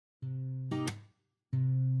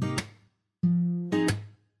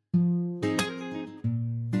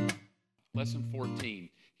Lesson 14.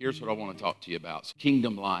 Here's what I want to talk to you about.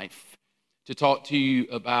 Kingdom life. To talk to you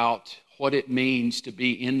about what it means to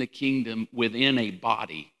be in the kingdom within a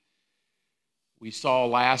body. We saw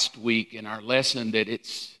last week in our lesson that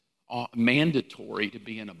it's mandatory to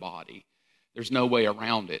be in a body. There's no way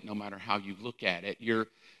around it, no matter how you look at it. You're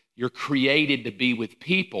created to be with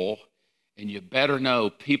people, and you better know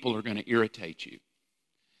people are going to irritate you.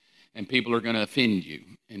 And people are going to offend you,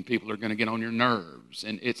 and people are going to get on your nerves.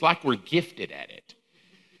 And it's like we're gifted at it.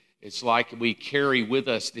 It's like we carry with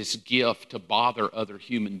us this gift to bother other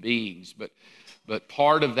human beings. But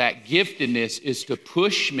part of that giftedness is to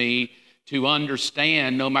push me to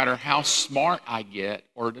understand, no matter how smart I get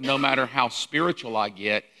or no matter how spiritual I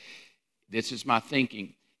get, this is my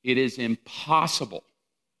thinking, it is impossible,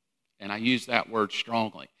 and I use that word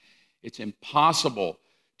strongly, it's impossible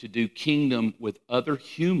to do kingdom with other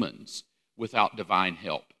humans without divine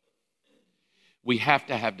help. We have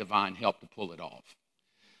to have divine help to pull it off.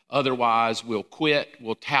 Otherwise, we'll quit,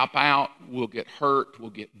 we'll tap out, we'll get hurt, we'll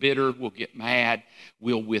get bitter, we'll get mad,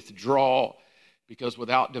 we'll withdraw, because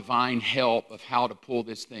without divine help of how to pull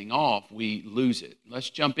this thing off, we lose it. Let's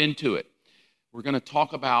jump into it. We're going to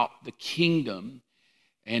talk about the kingdom,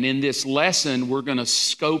 and in this lesson, we're going to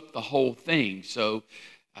scope the whole thing. So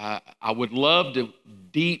I would love to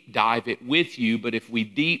deep dive it with you, but if we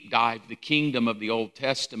deep dive the kingdom of the Old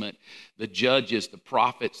Testament, the judges, the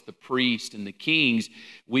prophets, the priests, and the kings,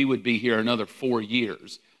 we would be here another 4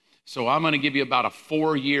 years. So I'm going to give you about a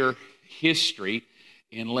 4-year history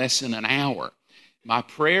in less than an hour. My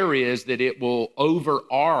prayer is that it will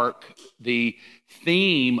overarch the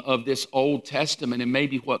theme of this Old Testament and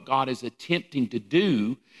maybe what God is attempting to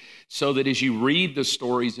do, so that as you read the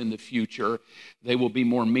stories in the future, they will be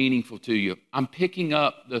more meaningful to you. I'm picking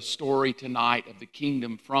up the story tonight of the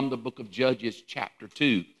kingdom from the book of Judges, chapter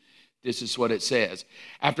 2. This is what it says.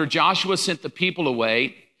 After Joshua sent the people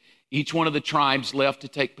away, each one of the tribes left to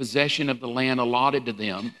take possession of the land allotted to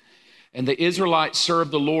them. And the Israelites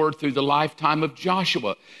served the Lord through the lifetime of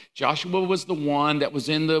Joshua. Joshua was the one that was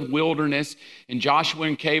in the wilderness, and Joshua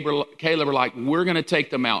and Caleb were like, we're going to take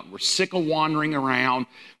the mountain. We're sick of wandering around.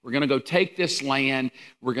 We're going to go take this land.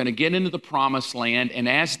 We're going to get into the promised land. And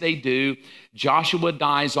as they do, Joshua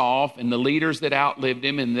dies off, and the leaders that outlived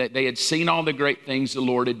him, and that they had seen all the great things the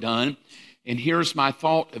Lord had done. And here's my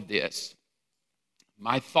thought of this.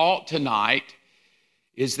 My thought tonight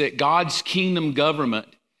is that God's kingdom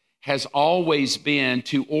government has always been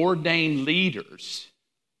to ordain leaders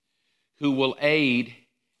who will aid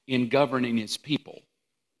in governing his people.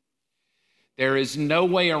 There is no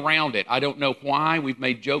way around it. I don't know why. We've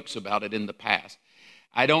made jokes about it in the past.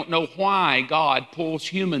 I don't know why God pulls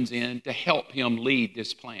humans in to help him lead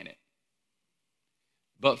this planet.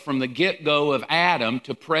 But from the get-go of Adam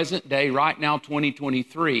to present day, right now,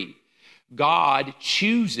 2023, God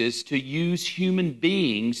chooses to use human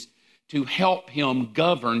beings to help him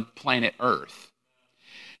govern planet Earth.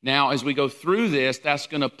 Now, as we go through this, that's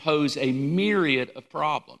going to pose a myriad of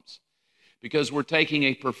problems, because we're taking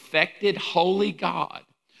a perfected, holy God,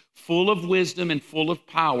 full of wisdom and full of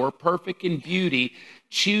power, perfect in beauty,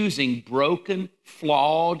 choosing broken,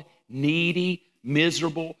 flawed, needy,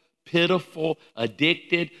 miserable, pitiful,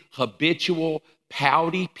 addicted, habitual,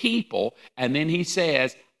 pouty people, and then he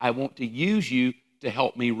says, I want to use you to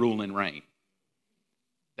help me rule and reign.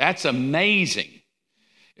 That's amazing.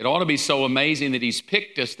 It ought to be so amazing that he's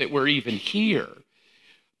picked us that we're even here.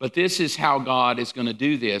 But this is how God is going to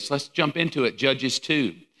do this. Let's jump into it, Judges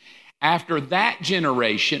 2. After that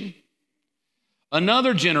generation,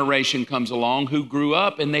 another generation comes along who grew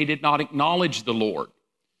up and they did not acknowledge the Lord.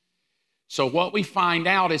 So what we find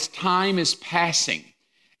out is time is passing.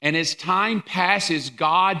 And as time passes,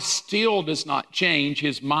 God still does not change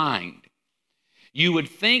his mind. You would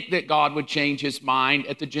think that God would change his mind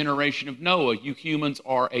at the generation of Noah. You humans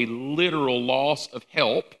are a literal loss of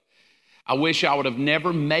help. I wish I would have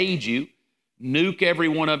never made you, nuke every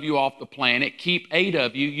one of you off the planet, keep 8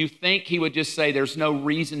 of you. You think he would just say there's no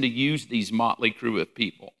reason to use these motley crew of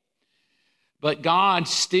people. But God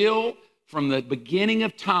still, from the beginning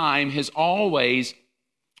of time, has always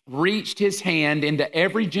reached his hand into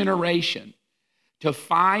every generation to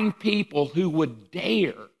find people who would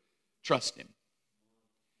dare trust him.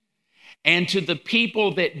 And to the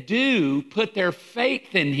people that do put their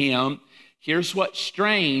faith in him, here's what's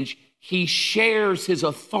strange, he shares his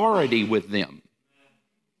authority with them.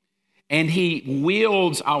 And he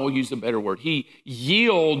wields, I will use a better word, he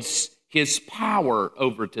yields his power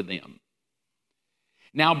over to them.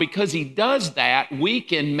 Now, because he does that, we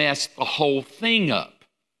can mess the whole thing up.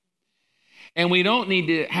 And we don't need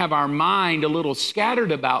to have our mind a little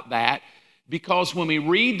scattered about that. Because when we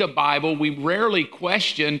read the Bible, we rarely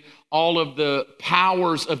question all of the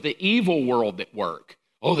powers of the evil world that work.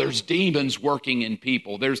 Oh, there's demons working in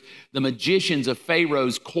people. There's the magicians of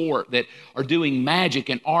Pharaoh's court that are doing magic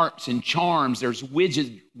and arts and charms. There's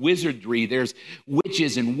wizardry. There's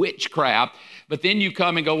witches and witchcraft. But then you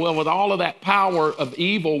come and go, well, with all of that power of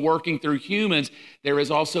evil working through humans, there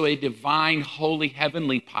is also a divine, holy,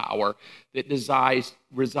 heavenly power that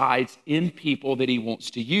resides in people that he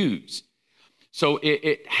wants to use. So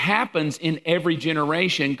it happens in every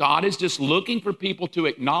generation. God is just looking for people to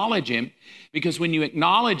acknowledge him, because when you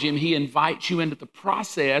acknowledge him, he invites you into the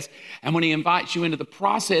process. And when he invites you into the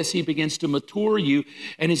process, he begins to mature you.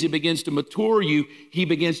 And as he begins to mature you, he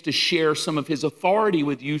begins to share some of his authority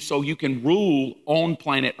with you so you can rule on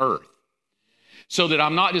planet Earth. So that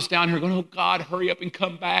I'm not just down here going, oh, God, hurry up and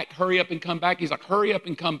come back, hurry up and come back. He's like, hurry up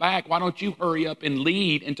and come back. Why don't you hurry up and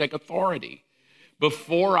lead and take authority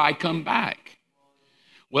before I come back?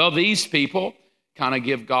 Well, these people kind of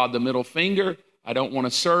give God the middle finger. I don't want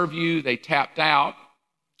to serve you. They tapped out.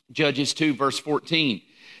 Judges 2, verse 14.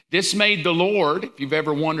 This made the Lord, if you've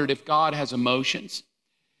ever wondered if God has emotions,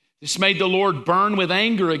 this made the Lord burn with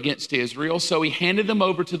anger against Israel. So he handed them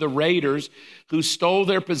over to the raiders who stole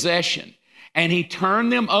their possession. And he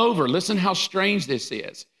turned them over. Listen how strange this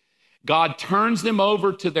is. God turns them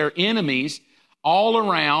over to their enemies all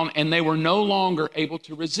around, and they were no longer able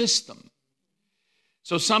to resist them.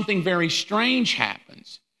 So something very strange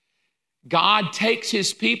happens. God takes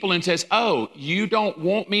his people and says, oh, you don't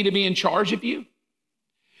want me to be in charge of you?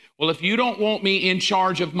 Well, if you don't want me in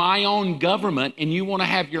charge of my own government and you want to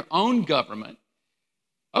have your own government,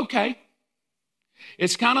 okay.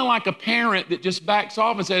 It's kind of like a parent that just backs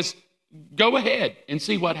off and says, go ahead and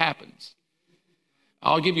see what happens.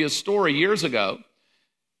 I'll give you a story. Years ago,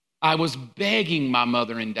 I was begging my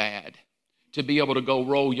mother and dad to be able to go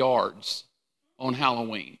roll yards on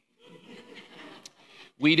Halloween.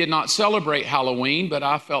 We did not celebrate Halloween, but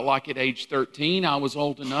I felt like at age 13, I was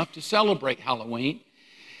old enough to celebrate Halloween.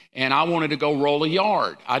 And I wanted to go roll a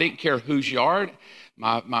yard. I didn't care whose yard.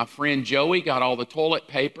 My friend Joey got all the toilet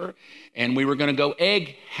paper, and we were going to go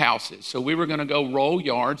egg houses. So we were going to go roll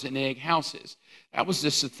yards and egg houses. That was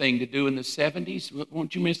just a thing to do in the 70s.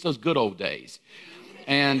 Won't you miss those good old days?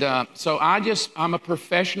 And so I'm a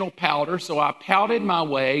professional pouter, so I pouted my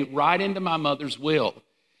way right into my mother's will.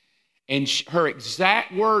 And her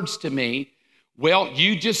exact words to me, well,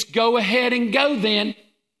 you just go ahead and go then,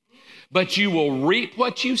 but you will reap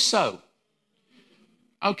what you sow.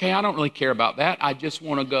 Okay, I don't really care about that. I just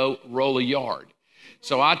want to go roll a yard.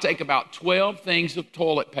 So I take about 12 things of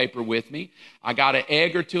toilet paper with me. I got an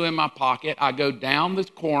egg or two in my pocket. I go down the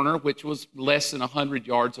corner, which was less than 100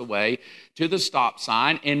 yards away, to the stop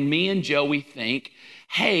sign. And me and Joey think,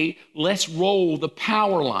 hey, let's roll the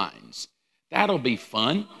power lines. That'll be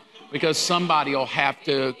fun because somebody will have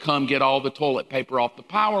to come get all the toilet paper off the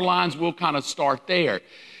power lines. We'll kind of start there.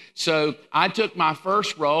 So I took my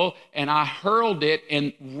first roll and I hurled it.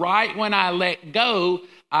 And right when I let go,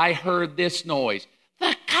 I heard this noise.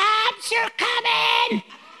 The cops are coming.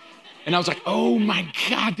 And I was like, oh my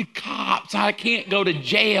God, the cops. I can't go to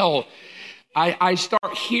jail. I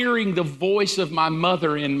start hearing the voice of my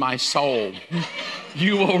mother in my soul.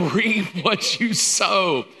 You will reap what you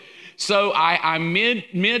sow. So I'm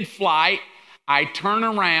mid-flight. I turn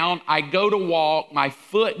around. I go to walk. My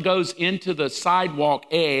foot goes into the sidewalk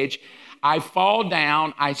edge. I fall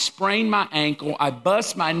down. I sprain my ankle. I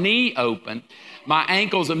bust my knee open. My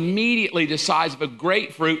ankle's immediately the size of a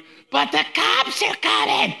grapefruit, but the cops are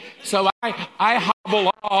coming. So I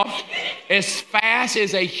hobble off as fast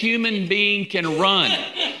as a human being can run.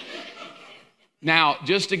 Now,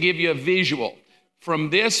 just to give you a visual, from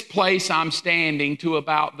this place I'm standing to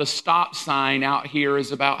about the stop sign out here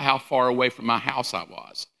is about how far away from my house I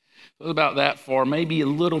was. It was about that far, maybe a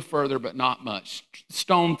little further, but not much.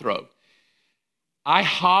 Stone throw. I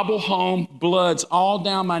hobble home, blood's all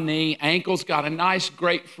down my knee, ankle's got a nice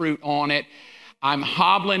grapefruit on it. I'm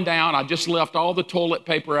hobbling down. I just left all the toilet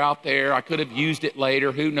paper out there. I could have used it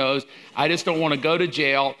later, who knows. I just don't want to go to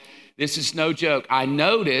jail. This is no joke. I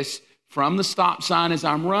notice from the stop sign as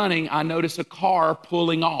I'm running, I notice a car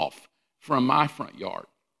pulling off from my front yard.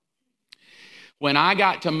 When I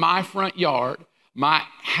got to my front yard, my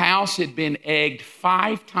house had been egged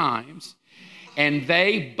 5 times. And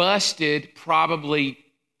they busted probably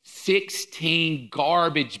 16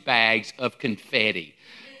 garbage bags of confetti.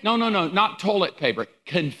 No, not toilet paper,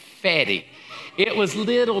 confetti. It was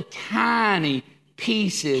little tiny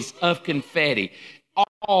pieces of confetti.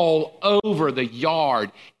 all over the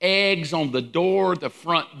yard. Eggs on the door, the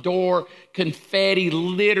front door. Confetti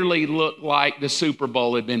literally looked like the Super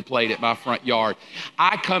Bowl had been played at my front yard.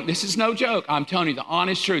 This is no joke. I'm telling you the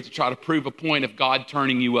honest truth to try to prove a point of God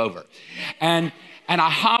turning you over. And I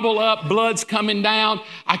hobble up, blood's coming down.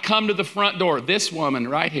 I come to the front door. This woman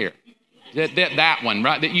right here, that one,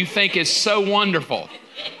 right, that you think is so wonderful.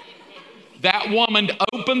 That woman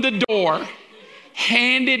opened the door,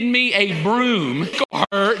 handed me a broom,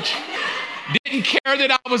 hurt, didn't care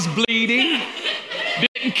that I was bleeding,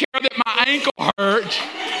 didn't care that my ankle hurt,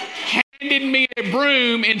 handed me a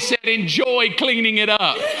broom and said, enjoy cleaning it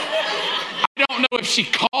up. I don't know if she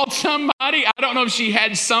called somebody. I don't know if she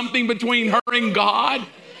had something between her and God.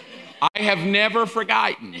 I have never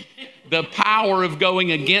forgotten the power of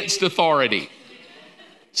going against authority.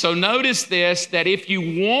 So notice this, that if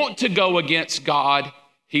you want to go against God,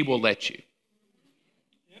 He will let you.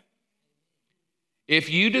 If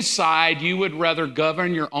you decide you would rather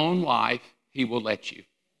govern your own life, He will let you.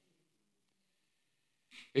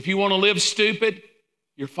 If you want to live stupid,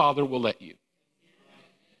 your Father will let you.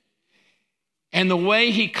 And the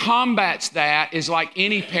way He combats that is like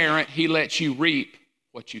any parent, He lets you reap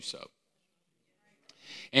what you sow.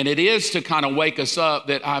 And it is to kind of wake us up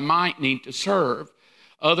that I might need to serve.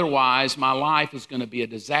 Otherwise, my life is going to be a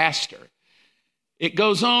disaster. It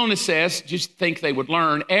goes on, it says, just think they would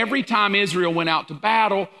learn, every time Israel went out to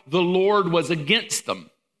battle, the Lord was against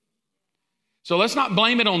them. So let's not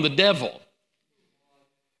blame it on the devil.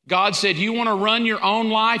 God said, you want to run your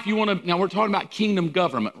own life? Now we're talking about kingdom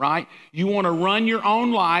government, right? You want to run your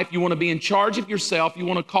own life. You want to be in charge of yourself. You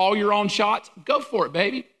want to call your own shots? Go for it,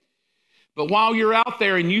 baby. But while you're out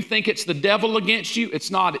there and you think it's the devil against you, it's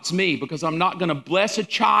not, it's me, because I'm not going to bless a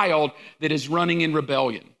child that is running in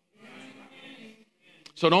rebellion.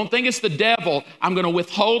 So don't think it's the devil. I'm going to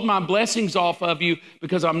withhold my blessings off of you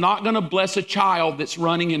because I'm not going to bless a child that's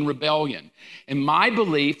running in rebellion. And my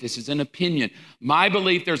belief, this is an opinion, my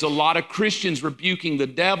belief there's a lot of Christians rebuking the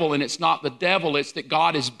devil, and it's not the devil, it's that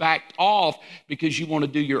God is backed off because you want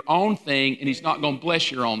to do your own thing and He's not going to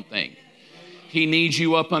bless your own thing. He needs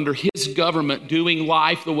you up under His government doing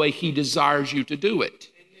life the way He desires you to do it.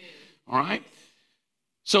 All right?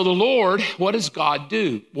 So the Lord, what does God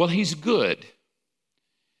do? Well, He's good.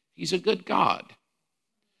 He's a good God.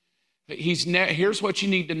 Here's what you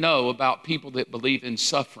need to know about people that believe in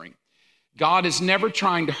suffering. God is never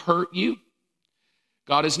trying to hurt you.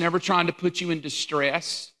 God is never trying to put you in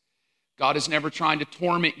distress. God is never trying to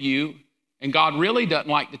torment you. And God really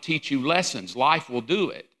doesn't like to teach you lessons. Life will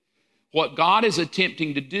do it. What God is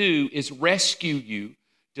attempting to do is rescue you,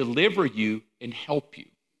 deliver you, and help you.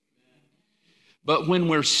 But when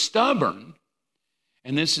we're stubborn,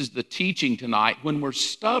 and this is the teaching tonight, when we're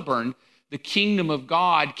stubborn, the kingdom of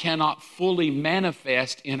God cannot fully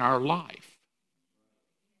manifest in our life.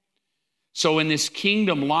 So in this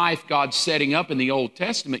kingdom life God's setting up in the Old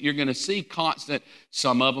Testament, you're going to see constant,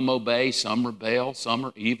 some of them obey, some rebel, some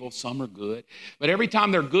are evil, some are good. But every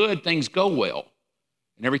time they're good, things go well.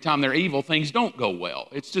 And every time they're evil, things don't go well.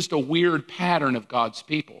 It's just a weird pattern of God's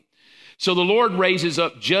people. So the Lord raises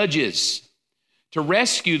up judges to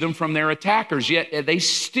rescue them from their attackers, yet they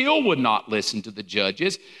still would not listen to the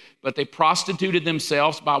judges, but they prostituted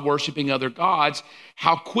themselves by worshiping other gods.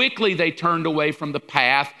 How quickly they turned away from the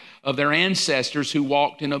path of their ancestors who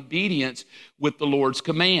walked in obedience with the Lord's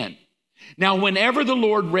command. Now, whenever the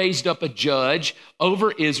Lord raised up a judge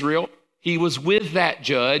over Israel, He was with that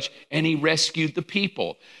judge and He rescued the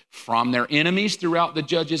people from their enemies throughout the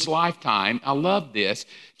judge's lifetime. I love this,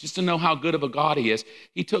 just to know how good of a God He is.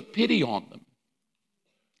 He took pity on them.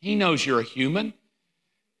 He knows you're a human.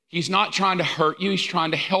 He's not trying to hurt you. He's trying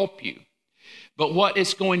to help you. But what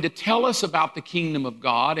it's going to tell us about the kingdom of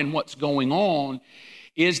God and what's going on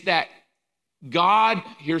is that God,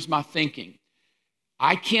 here's my thinking,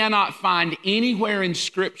 I cannot find anywhere in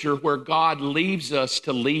Scripture where God leaves us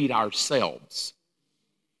to lead ourselves,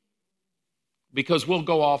 because we'll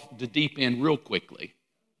go off the deep end real quickly.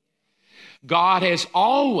 God has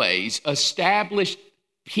always established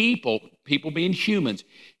people being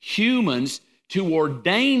humans to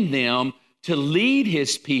ordain them to lead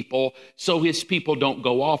His people so His people don't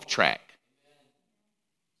go off track.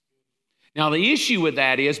 Now, the issue with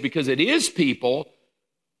that is because it is people,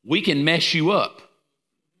 we can mess you up.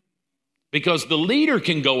 Because the leader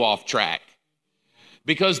can go off track.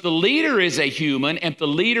 Because the leader is a human, and if the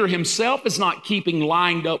leader himself is not keeping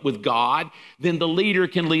lined up with God, then the leader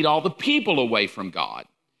can lead all the people away from God.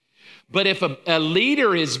 But if a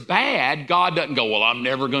leader is bad, God doesn't go, well, I'm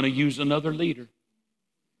never going to use another leader.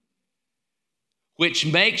 Which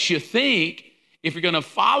makes you think, if you're going to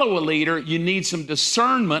follow a leader, you need some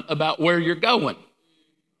discernment about where you're going.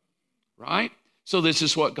 Right? So this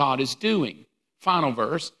is what God is doing. Final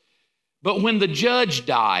verse. But when the judge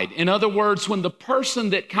died, in other words, when the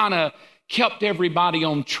person that kind of kept everybody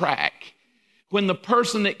on track, when the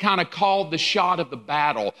person that kind of called the shot of the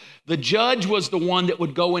battle, the judge was the one that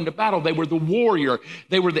would go into battle. They were the warrior.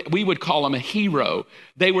 We would call them a hero.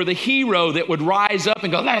 They were the hero that would rise up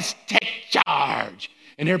and go, let's take charge.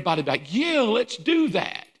 And everybody would be like, yeah, let's do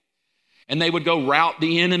that. And they would go rout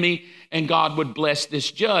the enemy, and God would bless this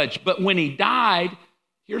judge. But when he died,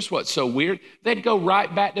 here's what's so weird. They'd go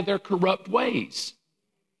right back to their corrupt ways.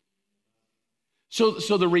 So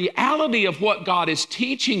the reality of what God is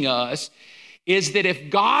teaching us is that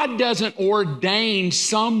if God doesn't ordain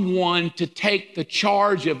someone to take the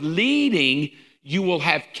charge of leading, you will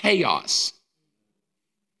have chaos.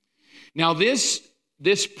 Now, this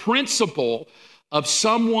principle of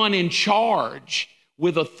someone in charge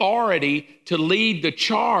with authority to lead the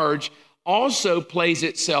charge also plays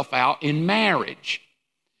itself out in marriage.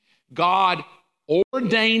 God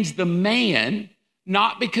ordains the man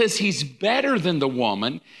not because he's better than the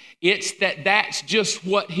woman, it's that that's just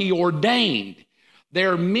what he ordained.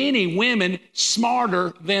 There are many women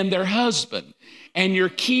smarter than their husband, and you're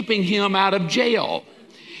keeping him out of jail,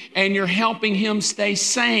 and you're helping him stay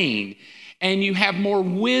sane, and you have more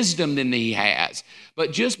wisdom than he has.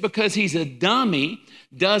 But just because he's a dummy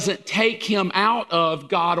doesn't take him out of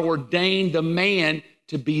God ordained the man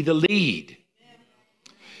to be the lead.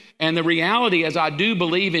 And the reality is, I do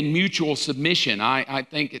believe in mutual submission. I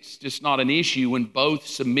think it's just not an issue when both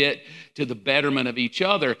submit to the betterment of each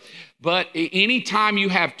other. But anytime you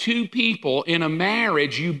have two people in a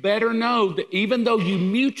marriage, you better know that even though you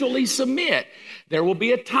mutually submit, there will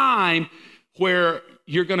be a time where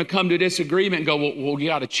you're going to come to disagreement and go, well, you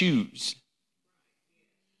got to choose.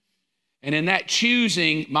 And in that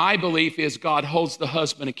choosing, my belief is God holds the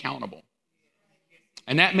husband accountable.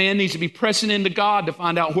 And that man needs to be pressing into God to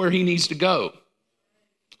find out where he needs to go.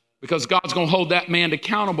 Because God's going to hold that man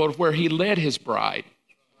accountable to where he led his bride.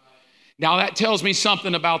 Now that tells me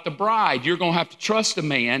something about the bride. You're going to have to trust a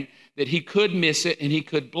man that he could miss it and he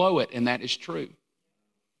could blow it. And that is true.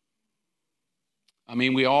 I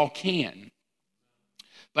mean, we all can.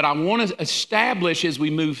 But I want to establish as we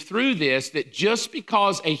move through this that just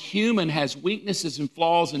because a human has weaknesses and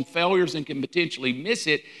flaws and failures and can potentially miss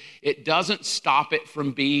it, it doesn't stop it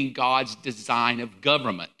from being God's design of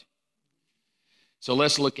government. So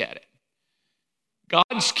let's look at it.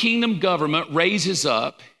 God's kingdom government raises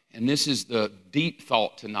up, and this is the deep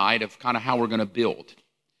thought tonight of kind of how we're going to build.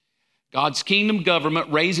 God's kingdom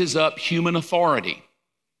government raises up human authority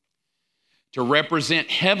to represent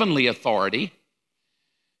heavenly authority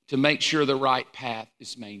to make sure the right path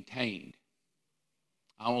is maintained.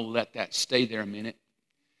 I will let that stay there a minute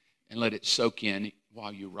and let it soak in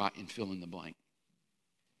while you write and fill in the blank.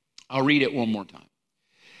 I'll read it one more time.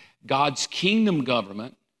 God's kingdom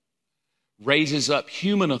government raises up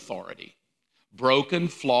human authority, broken,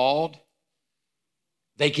 flawed.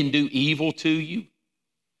 They can do evil to you.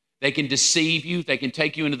 They can deceive you. They can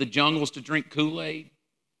take you into the jungles to drink Kool-Aid.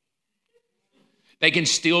 They can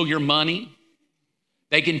steal your money.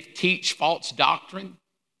 They can teach false doctrine.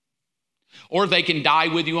 Or they can die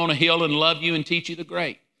with you on a hill and love you and teach you the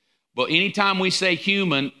great. But anytime we say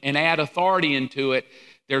human and add authority into it,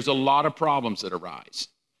 there's a lot of problems that arise.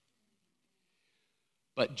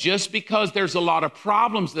 But just because there's a lot of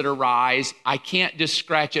problems that arise, I can't just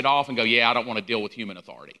scratch it off and go, yeah, I don't want to deal with human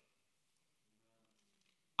authority.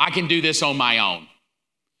 I can do this on my own.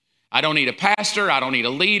 I don't need a pastor. I don't need a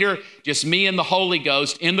leader. Just me and the Holy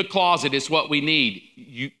Ghost in the closet is what we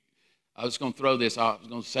need. I was going to throw this. I was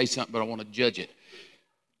going to say something, but I want to judge it.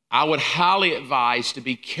 I would highly advise to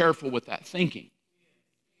be careful with that thinking.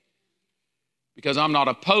 Because I'm not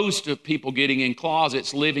opposed to people getting in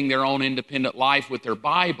closets, living their own independent life with their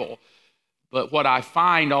Bible. But what I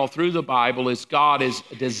find all through the Bible is God has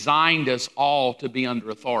designed us all to be under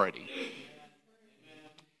authority.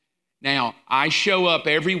 Now, I show up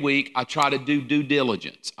every week. I try to do due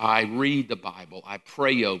diligence. I read the Bible. I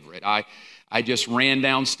pray over it. I just ran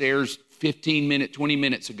downstairs 20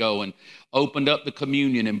 minutes ago and opened up the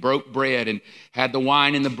communion and broke bread and had the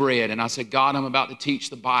wine and the bread. And I said, God, I'm about to teach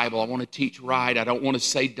the Bible. I want to teach right. I don't want to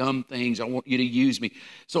say dumb things. I want you to use me.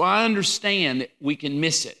 So I understand that we can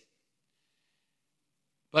miss it.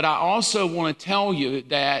 But I also want to tell you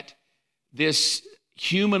that this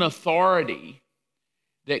human authority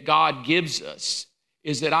that God gives us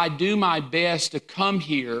is that I do my best to come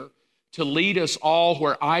here to lead us all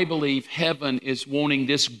where I believe heaven is wanting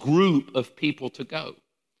this group of people to go.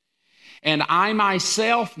 And I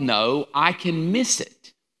myself know I can miss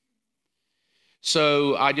it.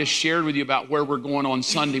 So I just shared with you about where we're going on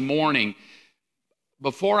Sunday morning.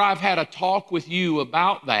 Before I've had a talk with you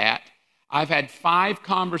about that, I've had 5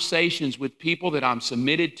 conversations with people that I'm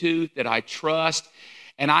submitted to, that I trust.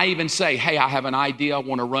 And I even say, hey, I have an idea. I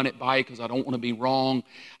want to run it by you because I don't want to be wrong.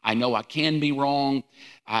 I know I can be wrong.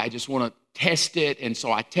 I just want to test it. And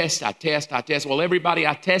so I test. Well, everybody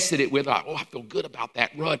I tested it with, I feel good about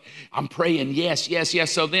that run. I'm praying, yes.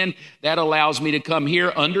 So then that allows me to come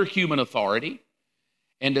here under human authority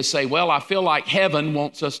and to say, well, I feel like heaven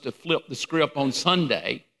wants us to flip the script on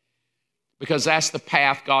Sunday because that's the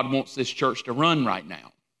path God wants this church to run right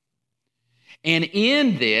now. And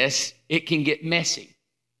in this, it can get messy.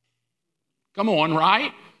 Come on,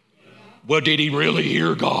 right? Well, did he really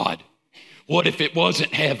hear God? What if it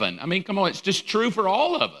wasn't heaven? I mean, come on, it's just true for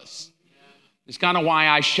all of us. It's kind of why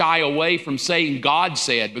I shy away from saying God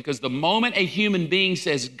said, because the moment a human being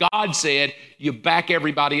says God said, you back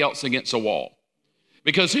everybody else against a wall.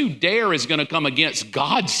 Because who dare is going to come against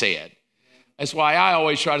God said? That's why I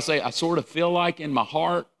always try to say, I sort of feel like in my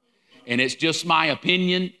heart, and it's just my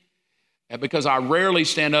opinion. Because I rarely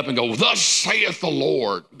stand up and go, thus saith the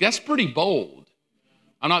Lord. That's pretty bold.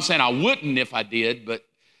 I'm not saying I wouldn't if I did, but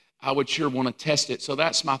I would sure want to test it. So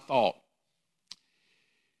that's my thought.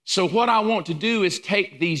 So what I want to do is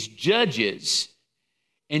take these judges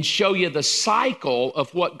and show you the cycle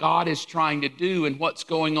of what God is trying to do and what's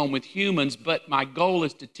going on with humans, but my goal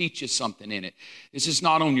is to teach you something in it. This is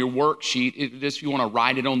not on your worksheet. If you want to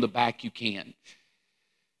write it on the back, you can.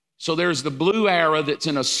 So there's the blue arrow that's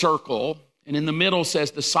in a circle, and in the middle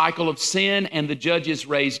says the cycle of sin and the judges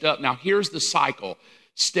raised up. Now here's the cycle.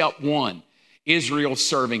 Step 1, Israel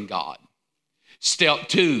serving God. Step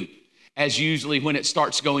 2, as usually when it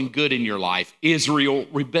starts going good in your life, Israel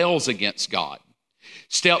rebels against God.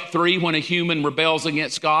 Step 3, when a human rebels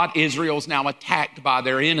against God, Israel's now attacked by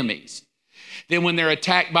their enemies. Then when they're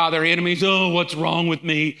attacked by their enemies, oh, what's wrong with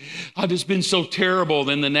me? I've just been so terrible.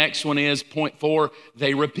 Then the next one is, point 4,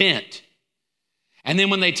 they repent. And then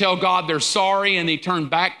when they tell God they're sorry and they turn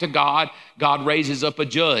back to God, God raises up a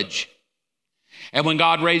judge. And when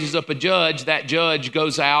God raises up a judge, that judge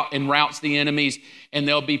goes out and routs the enemies, and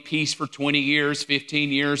there'll be peace for 20 years,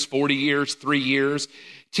 15 years, 40 years, 3 years,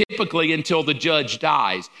 typically until the judge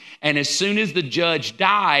dies. And as soon as the judge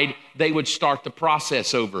died, they would start the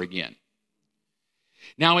process over again.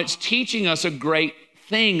 Now, it's teaching us a great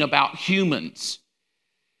thing about humans,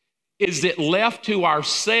 is that left to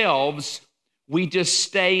ourselves, we just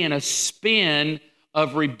stay in a spin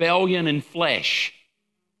of rebellion and flesh.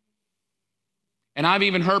 And I've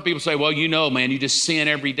even heard people say, well, you know, man, you just sin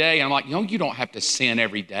every day. And I'm like, no, you don't have to sin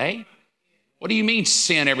every day. What do you mean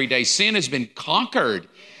sin every day? Sin has been conquered.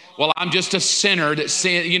 Well, I'm just a sinner that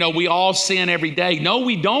sin, we all sin every day. No,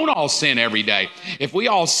 we don't all sin every day. If we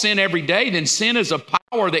all sin every day, then sin is a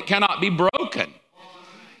power that cannot be broken.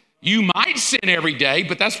 You might sin every day,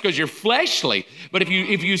 but that's because you're fleshly. But if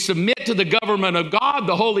you submit to the government of God,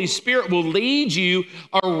 the Holy Spirit will lead you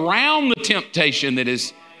around the temptation that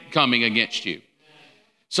is coming against you.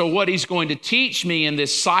 So what he's going to teach me in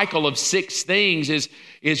this cycle of 6 things is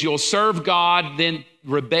you'll serve God, then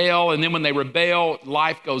rebel, and then when they rebel,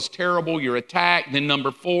 life goes terrible, you're attacked. Then number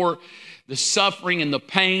 4, the suffering and the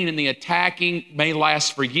pain and the attacking may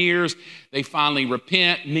last for years. They finally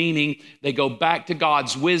repent, meaning they go back to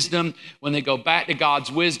God's wisdom. When they go back to God's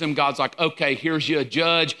wisdom, God's like, okay, here's you a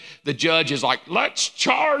judge. The judge is like, let's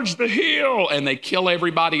charge the hill. And they kill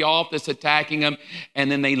everybody off that's attacking them. And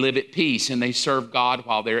then they live at peace and they serve God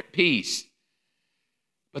while they're at peace.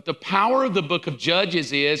 But the power of the book of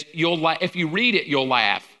Judges is, if you read it, you'll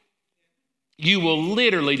laugh. You will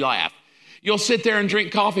literally laugh. You'll sit there and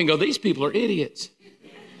drink coffee and go, these people are idiots.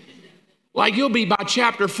 Like you'll be by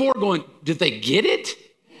chapter 4 going, did they get it?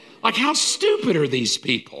 Like how stupid are these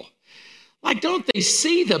people? Like don't they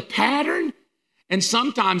see the pattern? And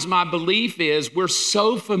sometimes my belief is we're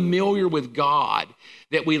so familiar with God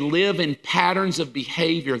that we live in patterns of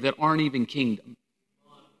behavior that aren't even kingdom.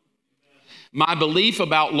 My belief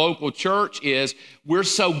about local church is we're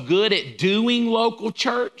so good at doing local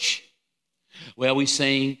church. Well, we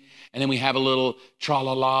sing, and then we have a little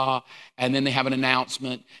tra-la-la, and then they have an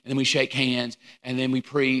announcement, and then we shake hands, and then we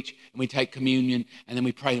preach, and we take communion, and then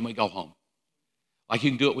we pray, and we go home. Like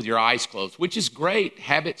you can do it with your eyes closed, which is great.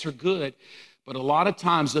 Habits are good. But a lot of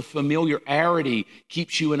times the familiarity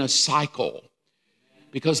keeps you in a cycle.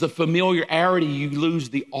 Because the familiarity, you lose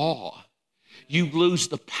the awe. You lose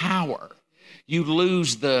the power. you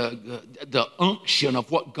lose the unction of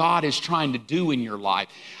what God is trying to do in your life.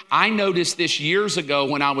 I noticed this years ago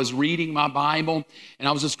when I was reading my Bible and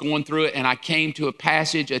I was just going through it, and I came to a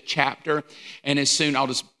passage, a chapter, and as soon,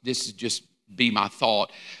 this is just be my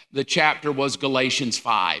thought. The chapter was Galatians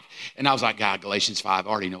 5. And I was like, God, Galatians 5, I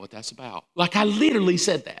already know what that's about. Like I literally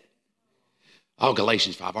said that. Oh,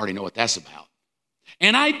 Galatians 5, I already know what that's about.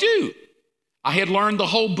 And I do. I had learned the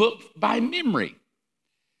whole book by memory.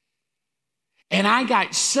 And I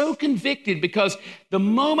got so convicted because the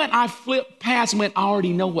moment I flipped past and went, I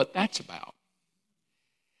already know what that's about.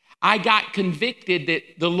 I got convicted that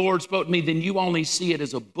the Lord spoke to me, then you only see it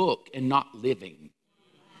as a book and not living.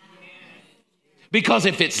 Because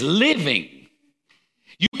if it's living,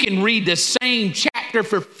 you can read the same chapter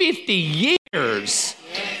for 50 years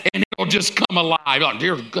and it'll just come alive. Oh,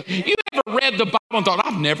 dear God. You ever read the Bible and thought,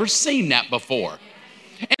 I've never seen that before?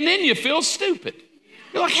 And then you feel stupid.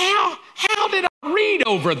 You're like, how did I read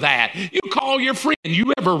over that? You call your friend,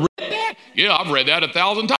 you ever read that? Yeah, I've read that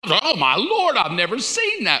 1,000 times. Oh my Lord, I've never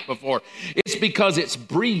seen that before. It's because it's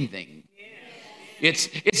breathing. It's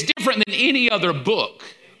different than any other book.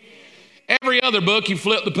 Every other book, you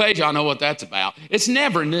flip the page, I know what that's about. It's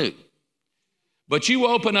never new. But you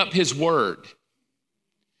open up his word.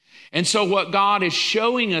 And so what God is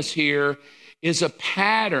showing us here is a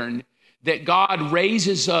pattern that God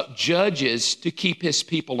raises up judges to keep his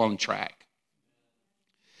people on track.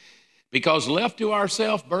 Because left to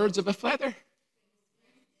ourselves, birds of a feather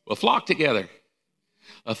will flock together.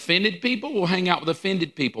 Offended people will hang out with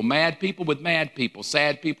offended people, mad people with mad people,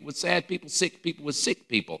 sad people with sad people, sick people with sick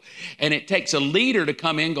people. And it takes a leader to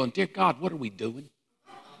come in going, dear God, what are we doing?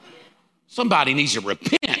 Somebody needs to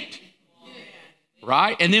repent,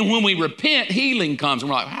 right? And then when we repent, healing comes.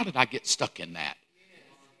 And we're like, how did I get stuck in that?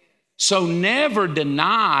 So never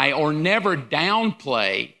deny or never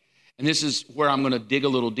downplay, and this is where I'm going to dig a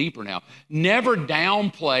little deeper now. Never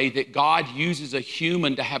downplay that God uses a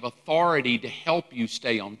human to have authority to help you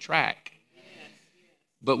stay on track.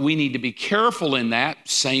 But we need to be careful in that,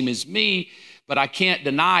 same as me, but I can't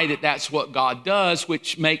deny that that's what God does,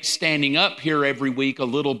 which makes standing up here every week a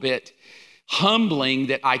little bit humbling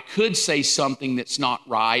that I could say something that's not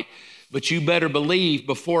right. But you better believe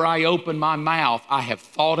before I open my mouth, I have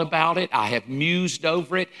thought about it. I have mused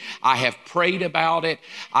over it. I have prayed about it.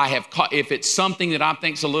 If it's something that I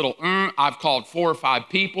think's a little, I've called 4 or 5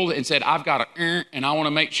 people and said, I've got a, and I want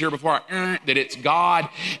to make sure before I, that it's God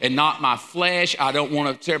and not my flesh. I don't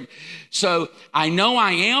want to. So I know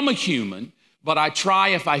I am a human, but I try,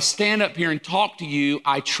 if I stand up here and talk to you,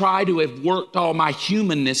 I try to have worked all my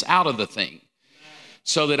humanness out of the thing,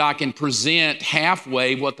 so that I can present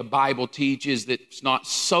halfway what the Bible teaches that's not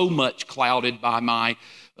so much clouded by my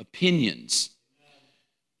opinions.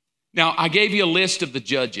 Now, I gave you a list of the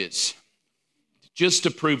judges just to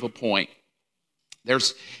prove a point.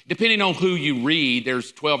 There's, depending on who you read,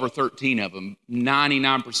 there's 12 or 13 of them.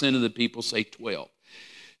 99% of the people say 12.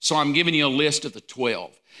 So I'm giving you a list of the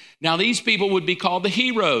 12. Now, these people would be called the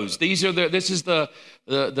heroes. This is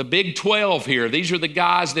the big 12 here. These are the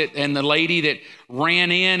guys and the lady that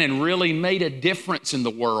ran in and really made a difference in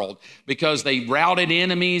the world because they routed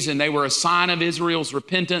enemies and they were a sign of Israel's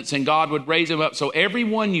repentance, and God would raise them up. So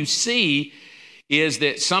everyone you see is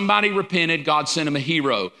that somebody repented, God sent them a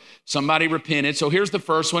hero. Somebody repented. So here's the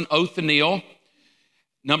first one, Othniel.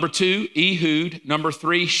 Number 2, Ehud. Number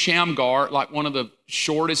 3, Shamgar, like one of the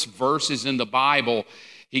shortest verses in the Bible.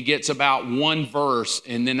 He gets about 1 verse,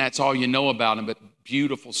 and then that's all you know about him, but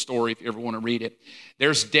beautiful story if you ever want to read it.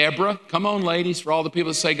 There's Deborah. Come on, ladies, for all the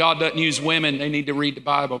people that say God doesn't use women, they need to read the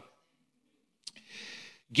Bible.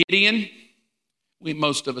 Gideon.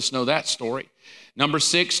 Most of us know that story. Number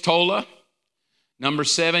 6, Tola. Number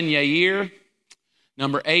 7, Yair.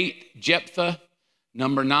 Number 8, Jephthah.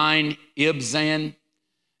 Number 9, Ibzan.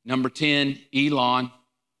 Number 10, Elon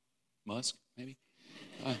Musk, maybe.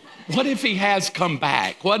 What if he has come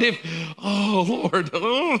back? What if, oh, Lord.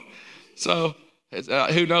 Oh. So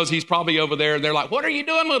who knows? He's probably over there. And they're like, what are you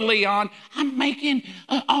doing, little Leon? I'm making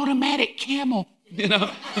an automatic camel. You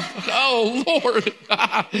know, oh, Lord.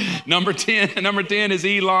 Number 10 is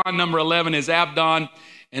Elon. Number 11 is Abdon.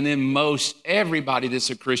 And then most everybody that's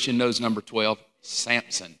a Christian knows number 12,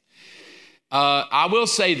 Samson. I will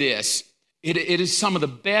say this. It is some of the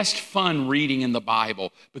best fun reading in the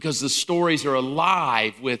Bible because the stories are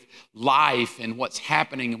alive with life and what's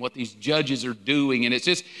happening and what these judges are doing. And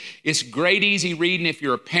it's great, easy reading if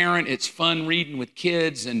you're a parent. It's fun reading with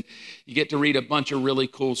kids, and you get to read a bunch of really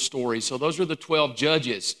cool stories. So those are the 12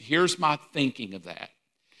 judges. Here's my thinking of that.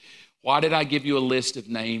 Why did I give you a list of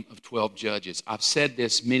 12 judges? I've said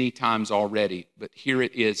this many times already, but here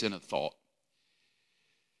it is in a thought.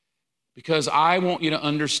 Because I want you to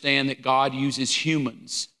understand that God uses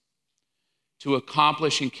humans to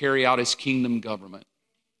accomplish and carry out his kingdom government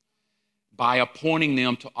by appointing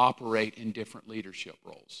them to operate in different leadership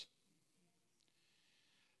roles.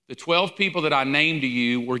 The 12 people that I named to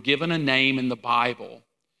you were given a name in the Bible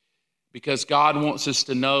because God wants us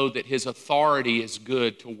to know that his authority is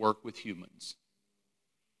good to work with humans.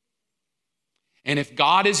 And if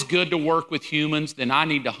God is good to work with humans, then I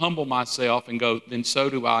need to humble myself and go, then so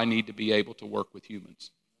do I need to be able to work with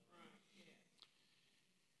humans.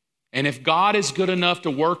 And if God is good enough to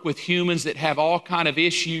work with humans that have all kind of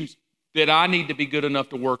issues, then I need to be good enough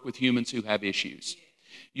to work with humans who have issues.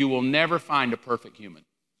 You will never find a perfect human.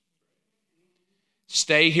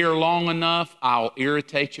 Stay here long enough, I'll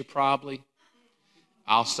irritate you probably.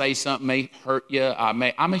 I'll say something may hurt you.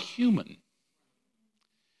 I'm a human.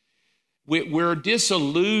 We're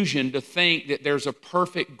disillusioned to think that there's a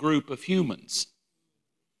perfect group of humans.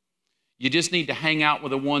 You just need to hang out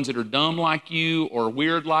with the ones that are dumb like you or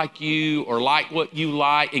weird like you or like what you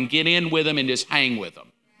like and get in with them and just hang with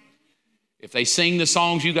them. If they sing the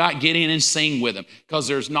songs you got, get in and sing with them because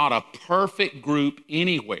there's not a perfect group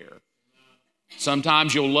anywhere.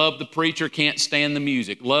 Sometimes you'll love the preacher, can't stand the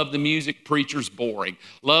music. Love the music, preacher's boring.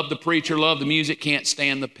 Love the preacher, love the music, can't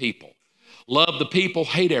stand the people. Love the people,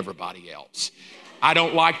 hate everybody else. I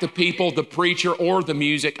don't like the people, the preacher, or the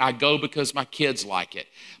music. I go because my kids like it.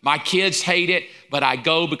 My kids hate it, but I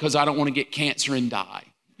go because I don't want to get cancer and die.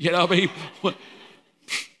 You know what I mean?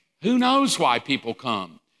 Who knows why people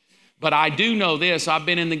come? But I do know this. I've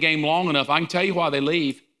been in the game long enough. I can tell you why they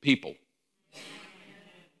leave. People.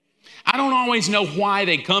 I don't always know why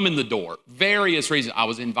they come in the door. Various reasons. I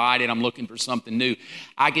was invited. I'm looking for something new.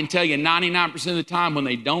 I can tell you 99% of the time when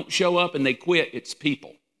they don't show up and they quit, it's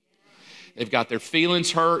people. They've got their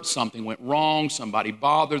feelings hurt. Something went wrong. Somebody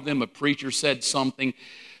bothered them. A preacher said something.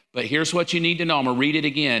 But here's what you need to know. I'm going to read it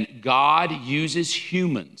again. God uses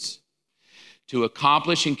humans to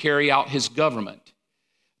accomplish and carry out his government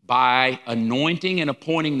by anointing and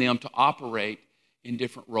appointing them to operate in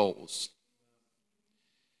different roles.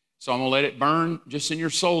 So I'm going to let it burn just in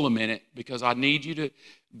your soul a minute because I need you to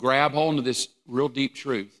grab hold of this real deep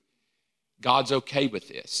truth. God's okay with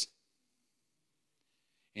this.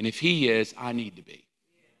 And if he is, I need to be.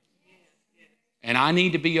 And I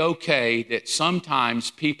need to be okay that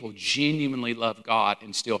sometimes people genuinely love God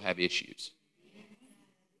and still have issues.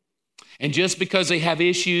 And just because they have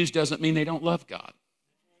issues doesn't mean they don't love God.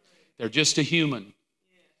 They're just a human.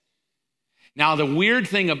 Now, the weird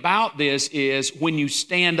thing about this is when you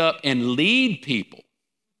stand up and lead people,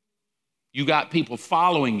 you got people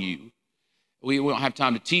following you. We don't have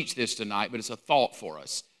time to teach this tonight, but it's a thought for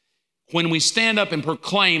us. When we stand up and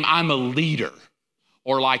proclaim, I'm a leader,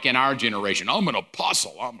 or like in our generation, I'm an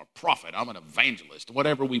apostle, I'm a prophet, I'm an evangelist,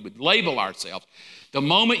 whatever we would label ourselves, the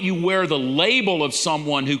moment you wear the label of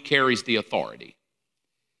someone who carries the authority,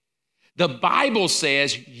 the Bible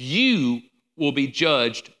says you will be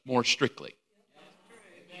judged more strictly.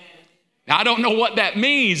 Now, I don't know what that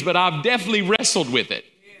means, but I've definitely wrestled with it.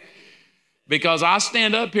 Because I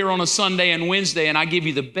stand up here on a Sunday and Wednesday and I give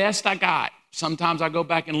you the best I got. Sometimes I go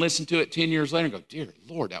back and listen to it 10 years later and go, dear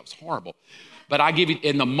Lord, that was horrible. But I give you,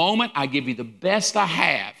 in the moment, I give you the best I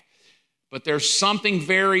have. But there's something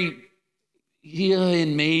very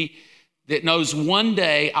in me that knows one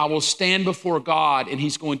day I will stand before God and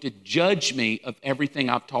he's going to judge me of everything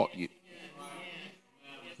I've taught you.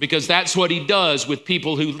 Because that's what he does with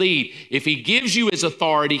people who lead. If he gives you his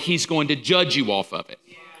authority, he's going to judge you off of it.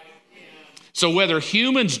 So whether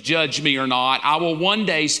humans judge me or not, I will one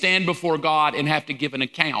day stand before God and have to give an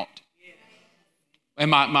account. And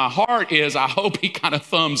my heart is, I hope he kind of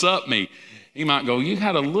thumbs up me. He might go, you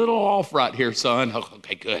had a little off right here, son. Oh,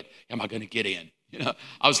 okay, good. Am I going to get in? You know,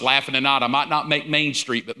 I was laughing tonight. I might not make Main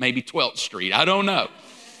Street, but maybe 12th Street. I don't know.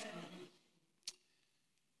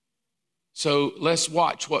 So let's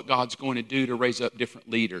watch what God's going to do to raise up different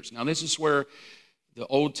leaders. Now, this is where the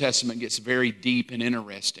Old Testament gets very deep and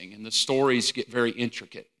interesting, and the stories get very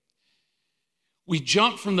intricate. We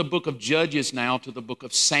jump from the book of Judges now to the book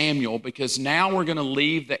of Samuel because now we're going to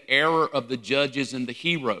leave the era of the judges and the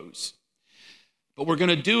heroes. But we're going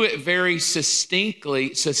to do it very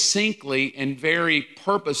succinctly, and very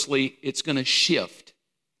purposely. It's going to shift.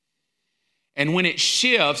 And when it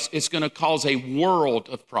shifts, it's going to cause a world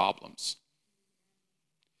of problems.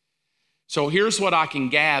 So here's what I can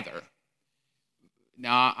gather.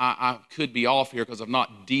 Now, I could be off here because I've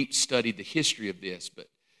not deep studied the history of this, but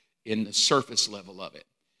in the surface level of it.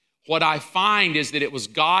 What I find is that it was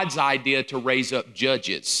God's idea to raise up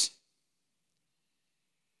judges,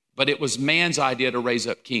 but it was man's idea to raise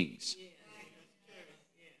up kings.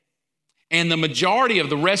 And the majority of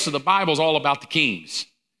the rest of the Bible is all about the kings.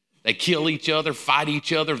 They kill each other, fight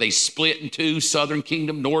each other. They split in two, southern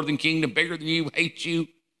kingdom, northern kingdom, bigger than you, hate you.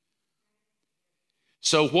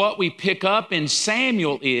 So what we pick up in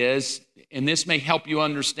Samuel is, and this may help you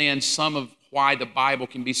understand some of why the Bible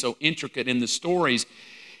can be so intricate in the stories,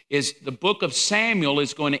 is the book of Samuel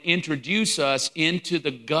is going to introduce us into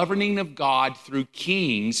the governing of God through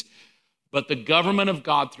kings, but the government of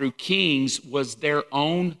God through kings was their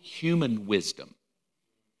own human wisdom.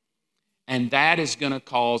 And that is going to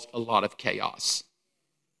cause a lot of chaos.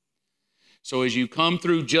 So as you come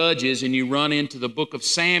through Judges and you run into the book of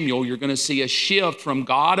Samuel, you're going to see a shift from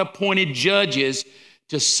God-appointed judges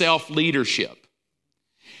to self-leadership.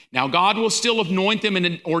 Now, God will still anoint them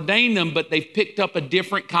and ordain them, but they've picked up a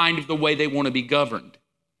different kind of the way they want to be governed,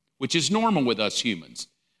 which is normal with us humans.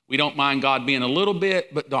 We don't mind God being a little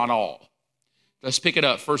bit, but not all. Let's pick it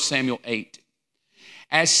up, 1 Samuel 8.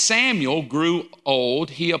 As Samuel grew old,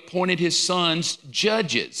 he appointed his sons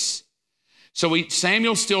judges. So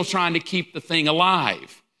Samuel's still trying to keep the thing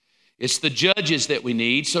alive. It's the judges that we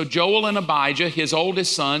need. So Joel and Abijah, his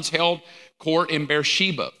oldest sons, held court in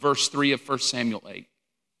Beersheba, verse 3 of 1 Samuel 8.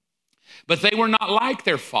 But they were not like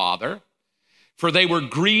their father, for they were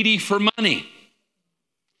greedy for money.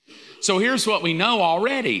 So here's what we know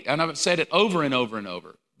already, and I've said it over and over and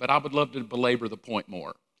over, but I would love to belabor the point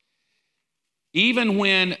more. Even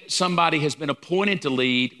when somebody has been appointed to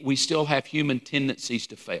lead, we still have human tendencies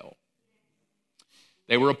to fail.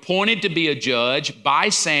 They were appointed to be a judge by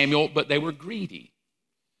Samuel, but they were greedy.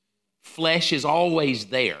 Flesh is always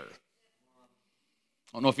there.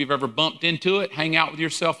 I don't know if you've ever bumped into it. Hang out with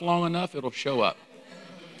yourself long enough, it'll show up.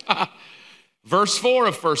 Verse 4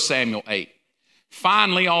 of 1 Samuel 8.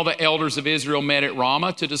 Finally, all the elders of Israel met at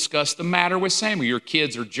Ramah to discuss the matter with Samuel. Your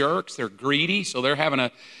kids are jerks, they're greedy, so they're having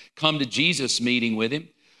a come to Jesus meeting with him.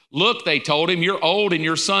 Look, they told him, you're old and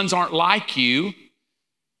your sons aren't like you.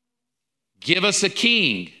 Give us a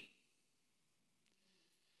king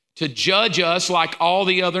to judge us like all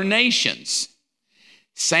the other nations.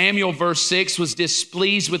 Samuel, verse 6, was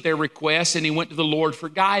displeased with their request, and he went to the Lord for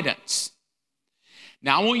guidance.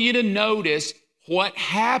 Now, I want you to notice what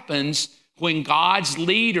happens when God's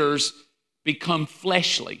leaders become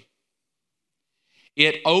fleshly.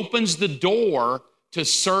 It opens the door to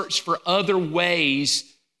search for other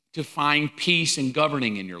ways to find peace and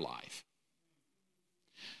governing in your life.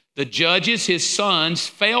 The judges, his sons,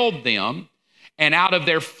 failed them. And out of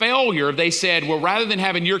their failure, they said, well, rather than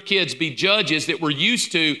having your kids be judges that we're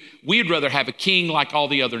used to, we'd rather have a king like all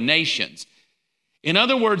the other nations. In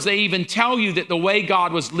other words, they even tell you that the way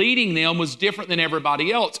God was leading them was different than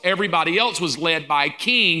everybody else. Everybody else was led by a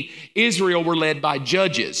king. Israel were led by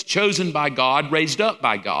judges, chosen by God, raised up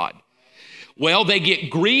by God. Well, they get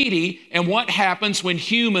greedy, and what happens when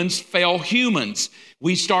humans fail humans?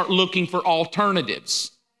 We start looking for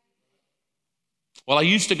alternatives. Well, I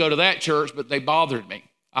used to go to that church, but they bothered me.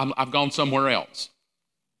 I've gone somewhere else.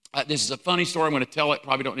 This is a funny story. I'm going to tell it.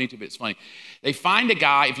 Probably don't need to, but it's funny. They find a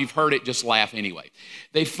guy. If you've heard it, just laugh anyway.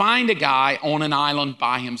 They find a guy on an island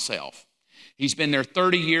by himself. He's been there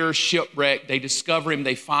 30 years, shipwrecked. They discover him.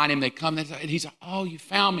 They find him. They come. And he's like, oh, you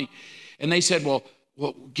found me. And they said, well,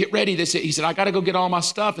 get ready. He said, I got to go get all my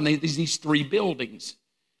stuff. And these 3 buildings.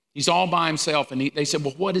 He's all by himself. And they said,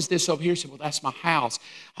 well, what is this over here? He said, well, that's my house.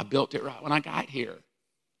 I built it right when I got here.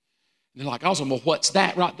 And they're like, awesome. Well, what's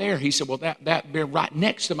that right there? He said, well, that right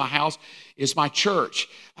next to my house is my church.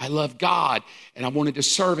 I love God, and I wanted to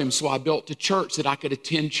serve him, so I built a church that I could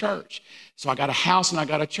attend church. So I got a house and I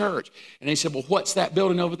got a church. And they said, well, what's that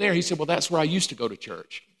building over there? He said, well, that's where I used to go to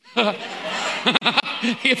church.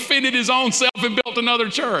 He offended his own self and built another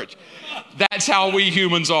church. That's how we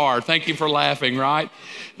humans are. Thank you for laughing, right?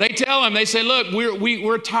 They tell him, they say, look,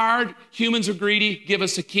 we're tired. Humans are greedy. Give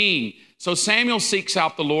us a king. So Samuel seeks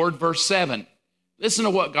out the Lord, verse 7. Listen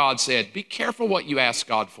to what God said. Be careful what you ask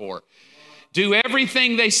God for. Do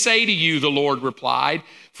everything they say to you, the Lord replied,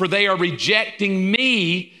 for they are rejecting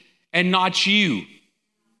me and not you.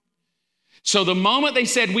 So the moment they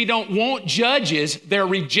said, we don't want judges, they're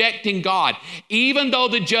rejecting God. Even though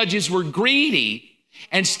the judges were greedy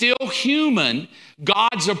and still human,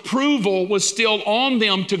 God's approval was still on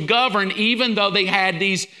them to govern, even though they had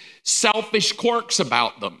these selfish quirks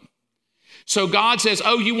about them. So God says,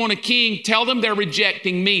 oh, you want a king? Tell them they're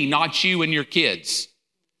rejecting me, not you and your kids.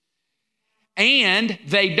 And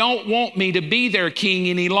they don't want me to be their king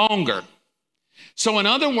any longer. So in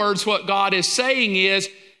other words, what God is saying is,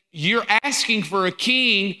 you're asking for a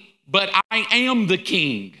king, but I am the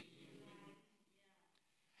king.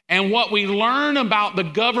 And what we learn about the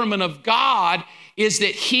government of God is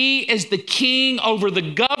that he is the king over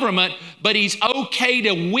the government, but he's okay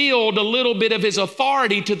to wield a little bit of his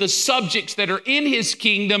authority to the subjects that are in his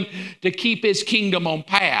kingdom to keep his kingdom on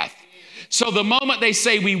path. So the moment they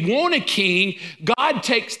say we want a king, God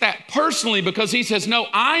takes that personally because he says, no,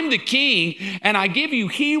 I'm the king and I give you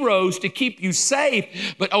heroes to keep you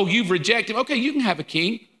safe. But, oh, you've rejected. Okay, you can have a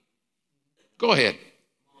king. Go ahead.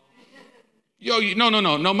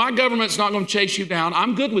 No, my government's not going to chase you down.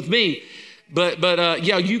 I'm good with me. But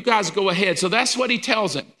you guys go ahead. So that's what he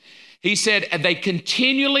tells him. He said, they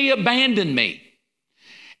continually abandon me.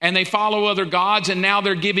 And they follow other gods, and now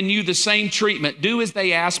they're giving you the same treatment. Do as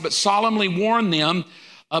they ask, but solemnly warn them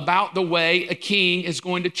about the way a king is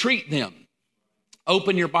going to treat them.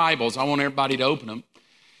 Open your Bibles. I want everybody to open them.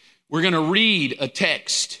 We're going to read a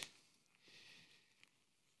text.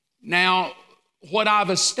 Now, what I've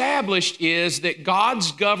established is that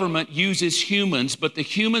God's government uses humans, but the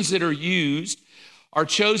humans that are used are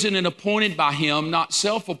chosen and appointed by him, not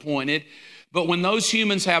self-appointed. But when those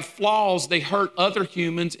humans have flaws, they hurt other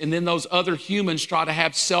humans, and then those other humans try to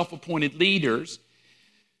have self-appointed leaders.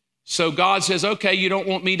 So God says, okay, you don't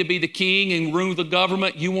want me to be the king and rule the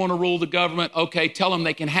government. You want to rule the government. Okay, tell them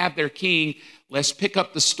they can have their king. Let's pick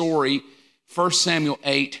up the story, 1 Samuel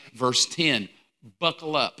 8, verse 10.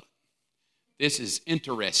 Buckle up. This is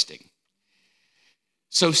interesting.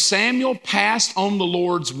 So Samuel passed on the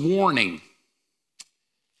Lord's warning.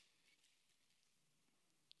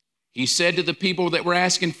 He said to the people that were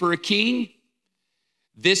asking for a king,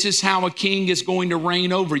 this is how a king is going to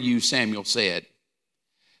reign over you, Samuel said.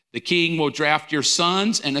 The king will draft your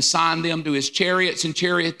sons and assign them to his chariots and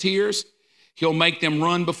charioteers. He'll make them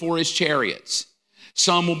run before his chariots.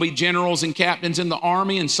 Some will be generals and captains in the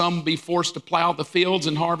army, and some will be forced to plow the fields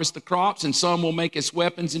and harvest the crops, and some will make his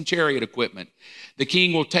weapons and chariot equipment. The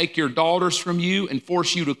king will take your daughters from you and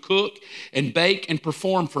force you to cook and bake and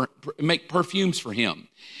make perfumes for him.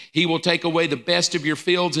 He will take away the best of your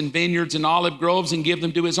fields and vineyards and olive groves and give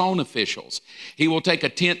them to his own officials. He will take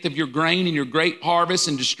 1/10 of your grain and your grape harvest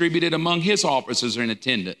and distribute it among his officers in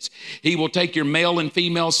attendance. He will take your male and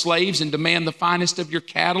female slaves and demand the finest of your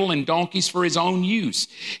cattle and donkeys for his own use.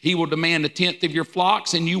 He will demand 1/10 of your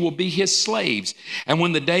flocks, and you will be his slaves. And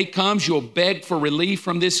when the day comes, you'll beg for relief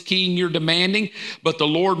from this king you're demanding, but the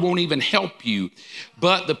Lord won't even help you.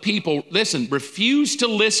 But the people, refuse to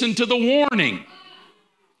listen to the warning.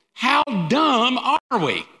 How dumb are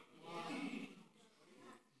we?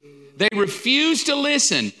 They refused to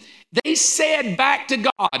listen. They said back to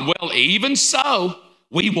God, well, even so,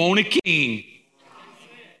 we want a king.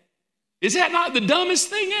 Is that not the dumbest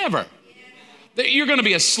thing ever? That you're going to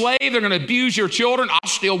be a slave, they're going to abuse your children, I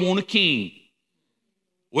still want a king.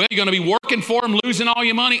 Well, you're going to be working for them, losing all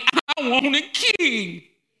your money, I want a king.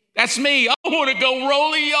 That's me, I want to go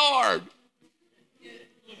roll a yard.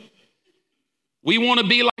 We want to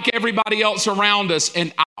be like everybody else around us,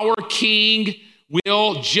 and our king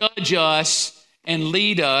will judge us and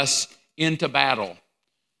lead us into battle.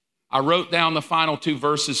 I wrote down the final 2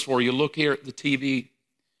 verses for you. Look here at the TV.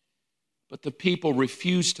 But the people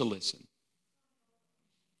refused to listen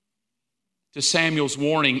to Samuel's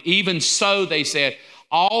warning. Even so, they said,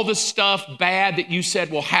 all the stuff bad that you said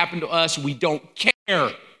will happen to us, we don't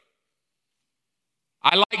care.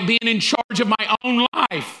 I like being in charge of my own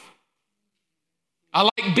life. I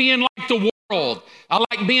like being like the world. I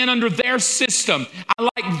like being under their system. I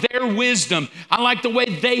like their wisdom. I like the way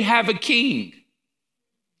they have a king.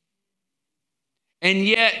 And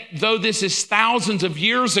yet, though this is thousands of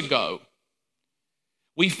years ago,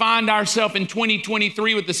 we find ourselves in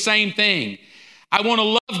 2023 with the same thing. I want to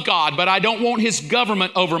love God, but I don't want his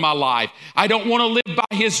government over my life. I don't want to live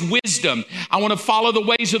by his wisdom. I want to follow the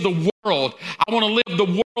ways of the world. I want to live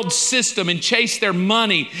the world system and chase their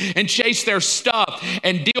money and chase their stuff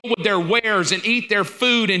and deal with their wares and eat their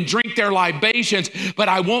food and drink their libations. But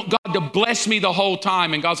I want God to bless me the whole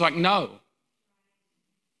time. And God's like, no.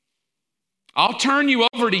 I'll turn you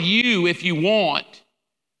over to you if you want.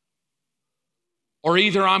 Or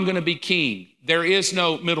either I'm going to be king. There is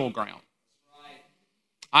no middle ground.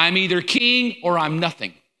 I'm either king or I'm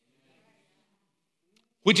nothing.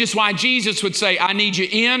 Which is why Jesus would say, I need you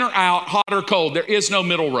in or out, hot or cold. There is no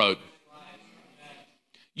middle road.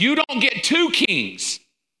 You don't get 2 kings.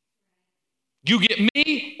 You get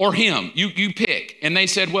me or him. You pick. And they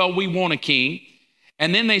said, well, we want a king.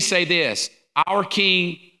 And then they say this, our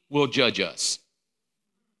king will judge us.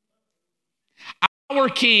 Our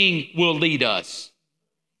king will lead us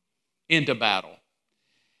into battle.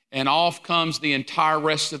 And off comes the entire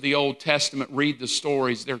rest of the Old Testament. Read the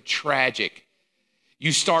stories. They're tragic.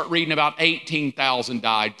 You start reading about 18,000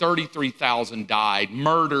 died, 33,000 died,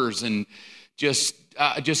 murders and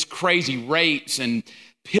just crazy rapes and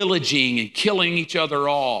pillaging and killing each other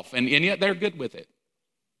off, and yet they're good with it.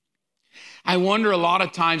 I wonder a lot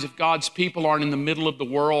of times if God's people aren't in the middle of the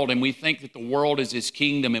world and we think that the world is his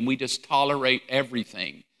kingdom and we just tolerate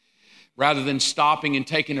everything rather than stopping and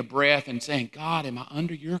taking a breath and saying, God, am I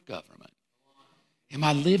under your government? Am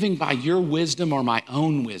I living by your wisdom or my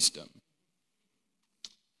own wisdom?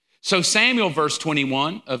 So Samuel, verse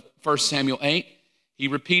 21 of 1 Samuel 8, he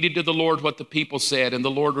repeated to the Lord what the people said, and the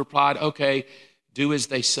Lord replied, okay, do as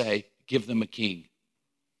they say, give them a king.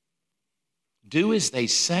 Do as they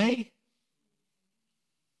say?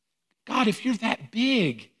 God, if you're that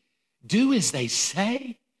big, do as they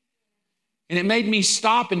say? And it made me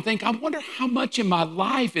stop and think, I wonder how much in my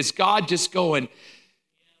life is God just going,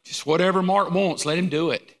 just whatever Mark wants, let him do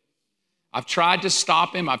it. I've tried to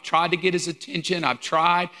stop him. I've tried to get his attention. I've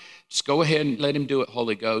tried. Just go ahead and let him do it,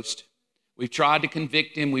 Holy Ghost. We've tried to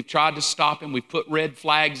convict him. We've tried to stop him. We've put red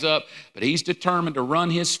flags up, but he's determined to run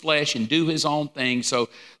his flesh and do his own thing. So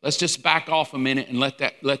let's just back off a minute and let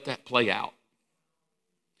that play out.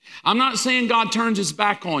 I'm not saying God turns his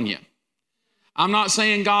back on you. I'm not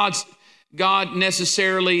saying God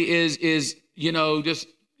necessarily is just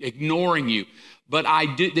ignoring you. But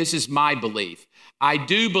this is my belief. I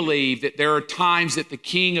do believe that there are times that the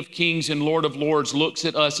King of Kings and Lord of Lords looks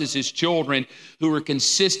at us as his children who are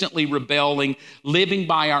consistently rebelling, living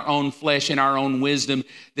by our own flesh and our own wisdom,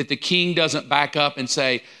 that the king doesn't back up and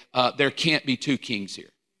say, there can't be two kings here.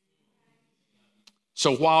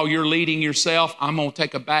 So while you're leading yourself, I'm going to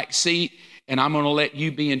take a back seat and I'm going to let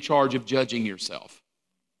you be in charge of judging yourself.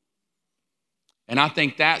 And I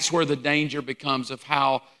think that's where the danger becomes of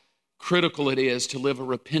how critical it is to live a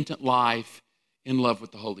repentant life in love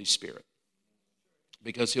with the Holy Spirit,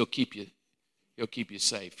 because he'll keep you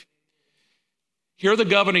safe. Here are the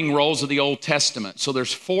governing roles of the Old Testament. So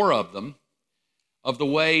there's 4 of them, of the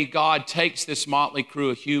way God takes this motley crew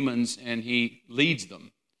of humans and he leads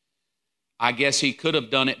them. I guess he could have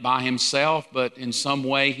done it by himself, but in some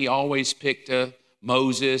way he always picked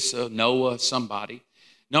Moses, Noah, somebody.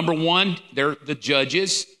 Number 1, they're the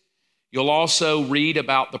judges. You'll also read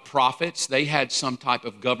about the prophets. They had some type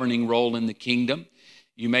of governing role in the kingdom.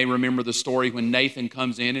 You may remember the story when Nathan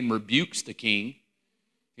comes in and rebukes the king.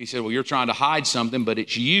 He said, well, you're trying to hide something, but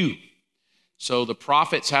it's you. So the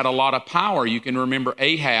prophets had a lot of power. You can remember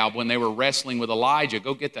Ahab when they were wrestling with Elijah.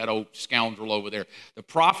 Go get that old scoundrel over there. The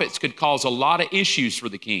prophets could cause a lot of issues for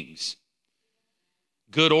the kings,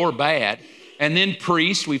 good or bad. And then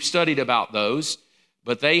priests, we've studied about those.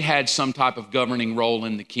 But they had some type of governing role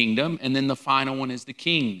in the kingdom. And then the final one is the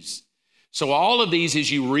kings. So all of these, as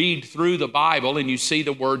you read through the Bible and you see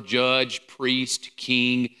the word judge, priest,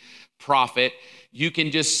 king, prophet, you can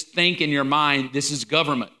just think in your mind, this is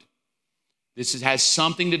government. Has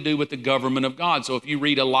something to do with the government of God. So if you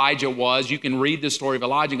read you can read the story of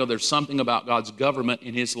Elijah and go, there's something about God's government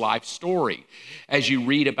in his life story. As you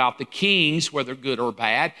read about the kings, whether good or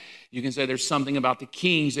bad, you can say there's something about the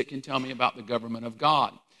kings that can tell me about the government of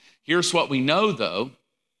God. Here's what we know, though,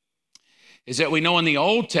 is that we know in the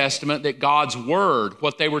Old Testament that God's word,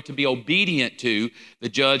 what they were to be obedient to, the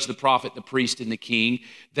judge, the prophet, the priest, and the king,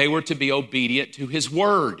 they were to be obedient to his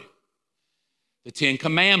word. The 10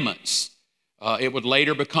 Commandments. It would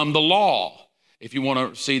later become the law. If you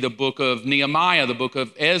want to see the book of Nehemiah, the book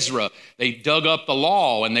of Ezra, they dug up the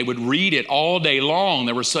law and they would read it all day long.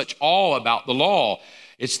 There was such awe about the law.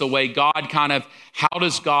 It's the way God how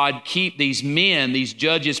does God keep these men, these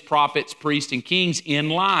judges, prophets, priests, and kings in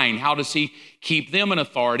line? How does he keep them in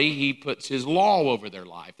authority? He puts his law over their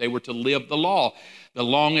life. They were to live the law. The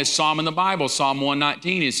longest psalm in the Bible, Psalm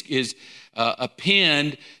 119, is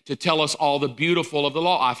append to tell us all the beautiful of the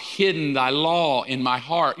law. I've hidden thy law in my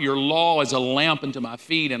heart. Your law is a lamp unto my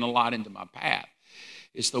feet and a light unto my path.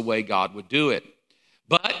 It's the way God would do it.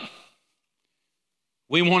 But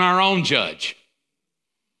we want our own judge.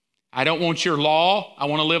 I don't want your law. I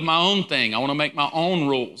want to live my own thing. I want to make my own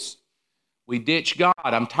rules. We ditch God.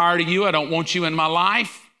 I'm tired of you. I don't want you in my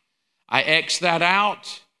life. I X that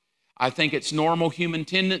out. I think it's normal human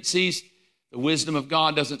tendencies. The wisdom of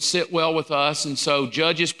God doesn't sit well with us. And so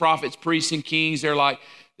judges, prophets, priests, and kings, the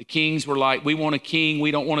kings were like, we want a king.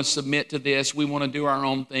 We don't want to submit to this. We want to do our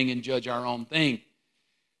own thing and judge our own thing.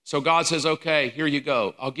 So God says, okay, here you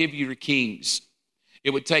go. I'll give you your kings.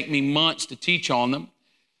 It would take me months to teach on them.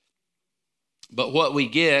 But what we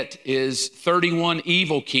get is 31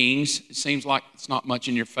 evil kings. It seems like it's not much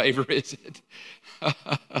in your favor, is it?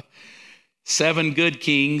 7 good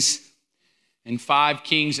kings and 5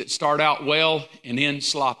 kings that start out well and end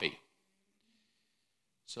sloppy.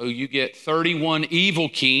 So you get 31 evil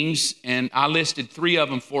kings, and I listed 3 of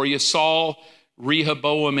them for you. Saul,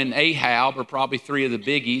 Rehoboam, and Ahab are probably 3 of the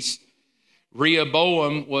biggies.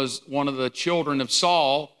 Rehoboam was one of the children of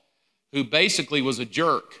Saul, who basically was a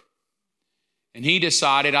jerk. And he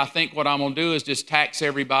decided, I think what I'm going to do is just tax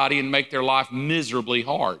everybody and make their life miserably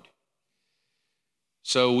hard.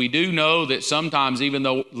 So we do know that sometimes, even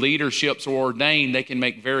though leaderships are ordained, they can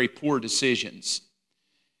make very poor decisions.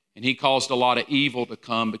 And he caused a lot of evil to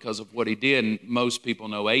come because of what he did. And most people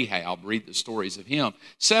know Ahab, read the stories of him.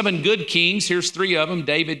 7 good kings, here's 3 of them,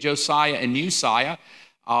 David, Josiah, and Uzziah.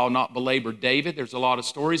 I'll not belabor David. There's a lot of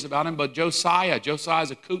stories about him. But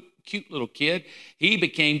Josiah's a cute little kid. He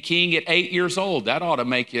became king at 8 years old. That ought to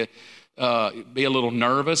make you be a little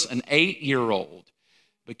nervous. An 8-year-old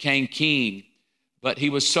became king. But he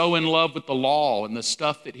was so in love with the law and the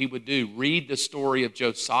stuff that he would do. Read the story of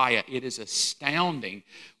Josiah. It is astounding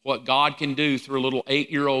what God can do through a little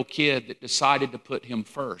 8-year-old kid that decided to put him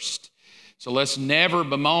first. So let's never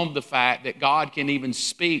bemoan the fact that God can even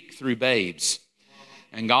speak through babes.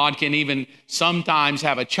 And God can even sometimes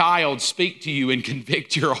have a child speak to you and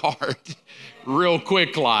convict your heart real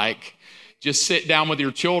quick like. Just sit down with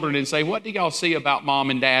your children and say, what do y'all see about mom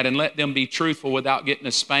and dad? And let them be truthful without getting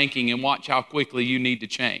a spanking, and watch how quickly you need to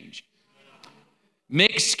change.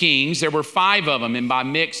 Mixed kings, there were 5 of them. And by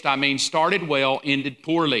mixed, I mean started well, ended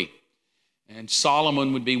poorly. And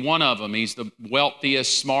Solomon would be one of them. He's the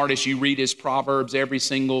wealthiest, smartest. You read his Proverbs every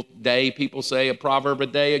single day. People say a proverb a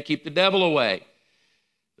day will keep the devil away.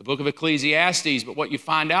 The book of Ecclesiastes, but what you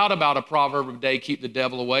find out about a proverb of the day, keep the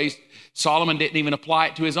devil away, Solomon didn't even apply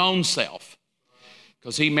it to his own self,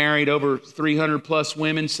 because he married over 300 plus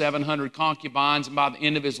women, 700 concubines, and by the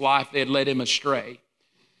end of his life, they had led him astray.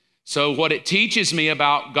 So what it teaches me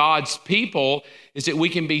about God's people is that we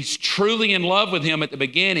can be truly in love with him at the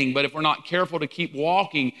beginning, but if we're not careful to keep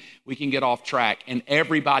walking, we can get off track, and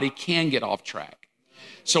everybody can get off track.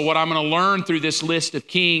 So what I'm going to learn through this list of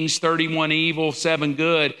kings, 31 evil, 7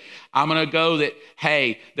 good, I'm going to go that,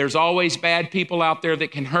 hey, there's always bad people out there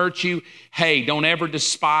that can hurt you. Hey, don't ever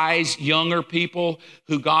despise younger people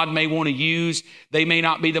who God may want to use. They may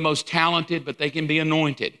not be the most talented, but they can be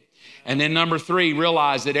anointed. And then number 3,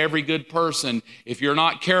 realize that every good person, if you're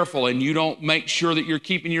not careful and you don't make sure that you're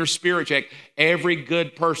keeping your spirit check, every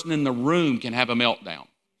good person in the room can have a meltdown.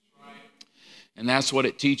 And that's what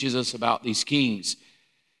it teaches us about these kings.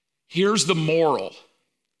 Here's the moral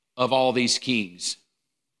of all these kings,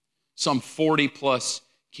 some 40 plus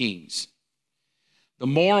kings. The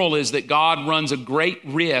moral is that God runs a great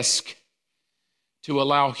risk to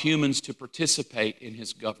allow humans to participate in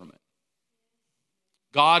his government.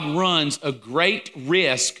 God runs a great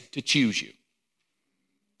risk to choose you,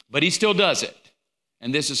 but he still does it.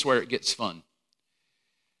 And this is where it gets fun.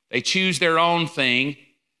 They choose their own thing,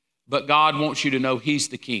 but God wants you to know he's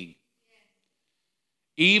the king.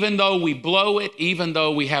 Even though we blow it, even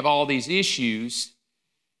though we have all these issues,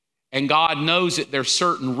 and God knows that there's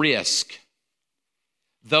certain risk.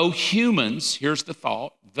 Though humans, here's the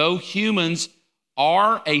thought, though humans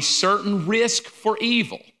are a certain risk for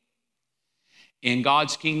evil in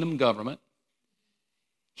God's kingdom government,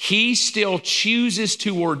 he still chooses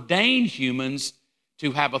to ordain humans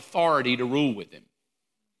to have authority to rule with him.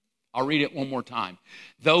 I'll read it one more time.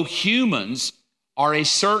 Though humans are a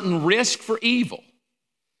certain risk for evil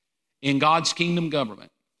in God's kingdom government,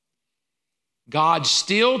 God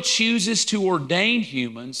still chooses to ordain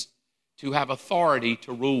humans to have authority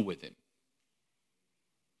to rule with him.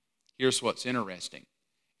 Here's what's interesting.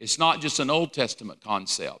 It's not just an Old Testament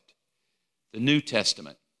concept, the New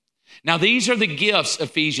Testament. Now, these are the gifts,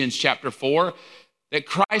 Ephesians chapter 4, that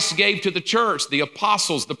Christ gave to the church, the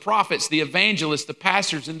apostles, the prophets, the evangelists, the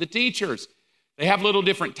pastors, and the teachers. They have little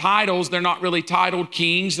different titles. They're not really titled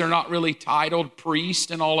kings. They're not really titled priests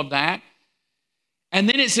and all of that. And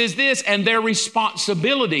then it says this, and their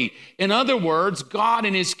responsibility. In other words, God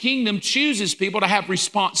in his kingdom chooses people to have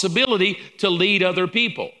responsibility to lead other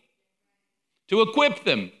people, to equip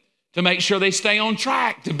them, to make sure they stay on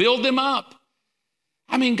track, to build them up.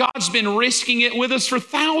 I mean, God's been risking it with us for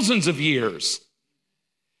thousands of years.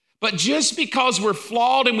 But just because we're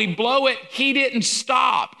flawed and we blow it, he didn't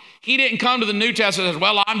stop. He didn't come to the New Testament and say,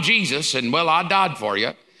 well, I'm Jesus, and well, I died for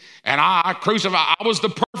you. And I crucified, I was the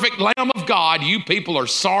perfect Lamb of God. You people are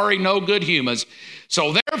sorry, no good humans.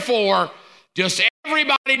 So therefore, just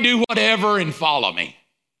everybody do whatever and follow me.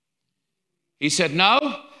 He said,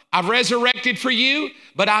 no, I've resurrected for you,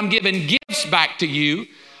 but I'm giving gifts back to you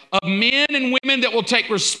of men and women that will take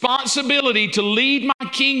responsibility to lead my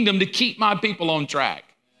kingdom, to keep my people on track.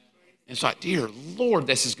 It's like, dear Lord,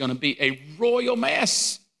 this is going to be a royal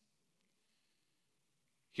mess.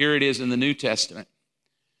 Here it is in the New Testament.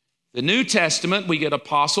 The New Testament, we get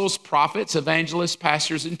apostles, prophets, evangelists,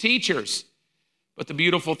 pastors, and teachers. But the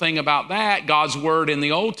beautiful thing about that, God's word in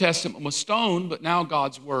the Old Testament was stone, but now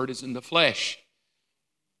God's word is in the flesh.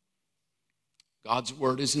 God's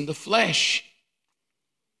word is in the flesh.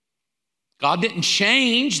 God didn't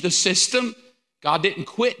change the system. God didn't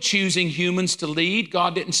quit choosing humans to lead.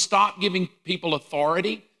 God didn't stop giving people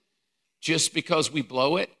authority just because we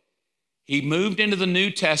blow it. He moved into the New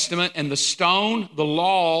Testament, and the stone, the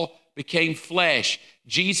law, became flesh,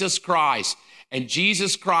 Jesus Christ. And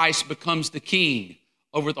Jesus Christ becomes the king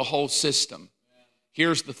over the whole system.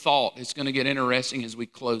 Here's the thought. It's going to get interesting as we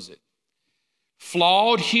close it.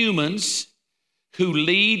 Flawed humans who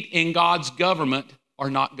lead in God's government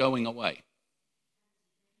are not going away.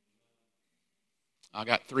 I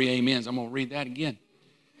got 3 amens. I'm going to read that again.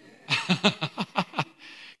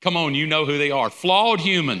 Come on, you know who they are. Flawed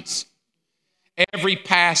humans. Every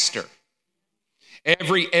pastor,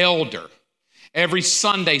 every elder, every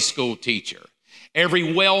Sunday school teacher,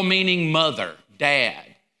 every well-meaning mother,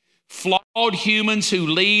 dad, flawed humans who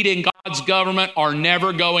lead in God's government are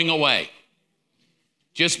never going away.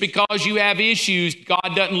 Just because you have issues,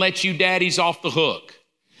 God doesn't let you daddies off the hook.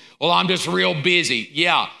 Well, I'm just real busy.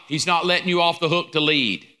 Yeah, he's not letting you off the hook to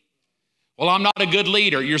lead. Well, I'm not a good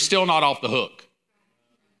leader. You're still not off the hook.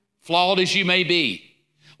 Flawed as you may be.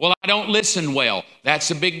 Well, I don't listen well. That's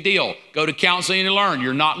a big deal. Go to counseling and learn.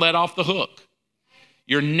 You're not let off the hook.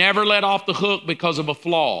 You're never let off the hook because of a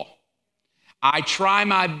flaw. I try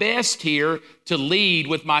my best here to lead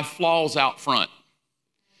with my flaws out front.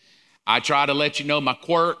 I try to let you know my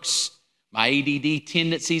quirks, my ADD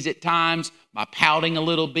tendencies at times, my pouting a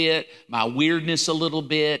little bit, my weirdness a little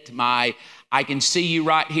bit, I can see you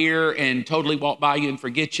right here and totally walk by you and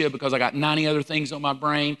forget you because I got 90 other things on my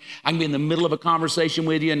brain. I can be in the middle of a conversation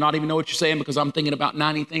with you and not even know what you're saying because I'm thinking about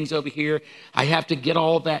 90 things over here. I have to get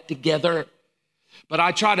all that together. But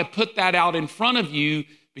I try to put that out in front of you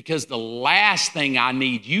because the last thing I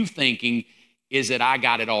need you thinking is that I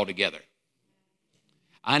got it all together.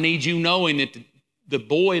 I need you knowing that the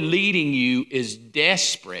boy leading you is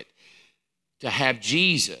desperate to have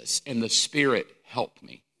Jesus and the Spirit help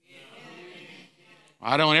me.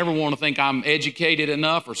 I don't ever want to think I'm educated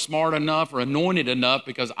enough or smart enough or anointed enough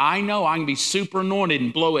because I know I can be super anointed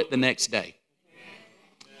and blow it the next day.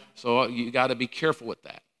 So you got to be careful with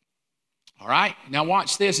that. All right, now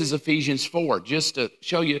watch this is Ephesians 4, just to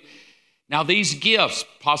show you. Now these gifts,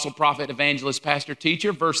 apostle, prophet, evangelist, pastor,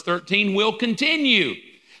 teacher, verse 13, will continue.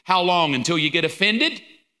 How long? Until you get offended?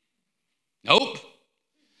 Nope.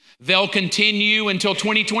 They'll continue until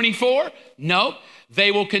 2024? Nope. They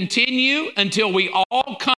will continue until we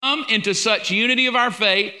all come into such unity of our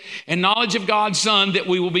faith and knowledge of God's Son that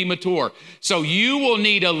we will be mature. So you will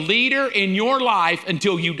need a leader in your life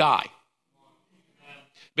until you die.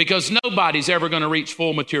 Because nobody's ever going to reach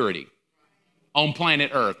full maturity on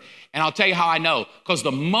planet Earth. And I'll tell you how I know. Because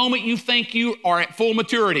the moment you think you are at full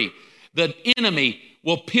maturity, the enemy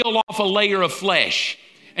will peel off a layer of flesh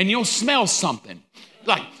and you'll smell something.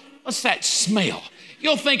 Like, what's that smell?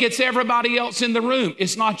 You'll think it's everybody else in the room.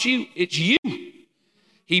 It's not you, it's you.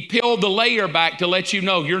 He peeled the layer back to let you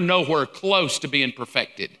know you're nowhere close to being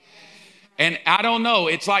perfected. And I don't know,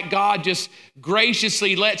 it's like God just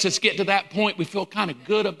graciously lets us get to that point. We feel kind of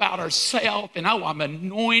good about ourselves and oh, I'm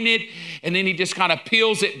anointed. And then he just kind of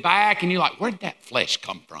peels it back and you're like, where'd that flesh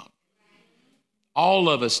come from? All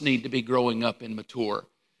of us need to be growing up and mature.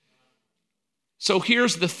 So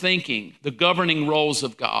here's the thinking, the governing roles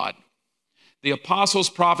of God. The apostles,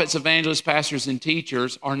 prophets, evangelists, pastors, and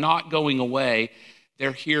teachers are not going away.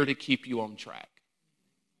 They're here to keep you on track.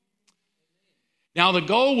 Now, the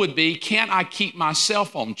goal would be, can't I keep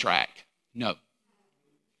myself on track? No.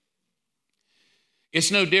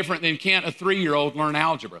 It's no different than can't a 3-year-old learn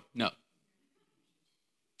algebra? No.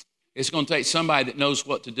 It's going to take somebody that knows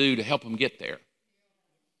what to do to help them get there.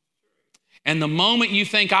 And the moment you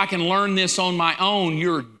think I can learn this on my own,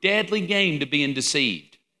 you're deadly game to being deceived.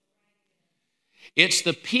 It's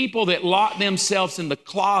the people that lock themselves in the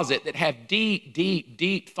closet that have deep, deep,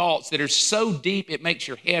 deep thoughts that are so deep it makes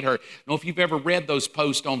your head hurt. I don't know if you've ever read those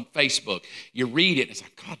posts on Facebook. You read it and it's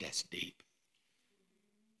like, God, that's deep.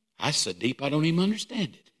 That's so deep I don't even understand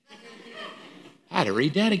it. I had to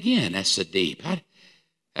read that again. That's so deep. That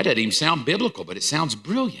doesn't even sound biblical, but it sounds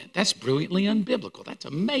brilliant. That's brilliantly unbiblical. That's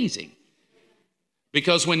amazing.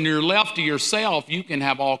 Because when you're left to yourself, you can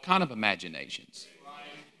have all kind of imaginations.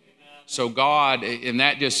 So God, and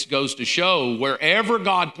that just goes to show, wherever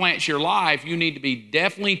God plants your life, you need to be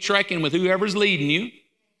definitely trekking with whoever's leading you.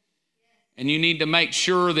 And you need to make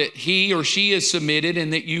sure that he or she is submitted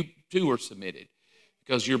and that you too are submitted.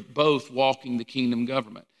 because you're both walking the kingdom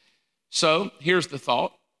government. So here's the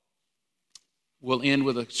thought. We'll end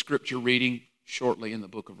with a scripture reading shortly in the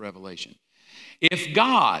book of Revelation. If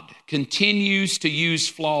God continues to use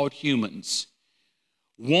flawed humans,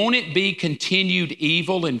 won't it be continued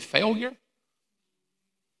evil and failure?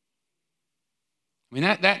 I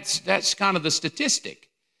mean, that's kind of the statistic.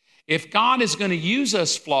 If God is going to use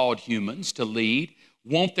us flawed humans to lead,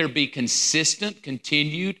 won't there be consistent,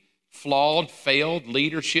 continued, flawed, failed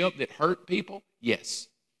leadership that hurt people? Yes.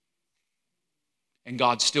 And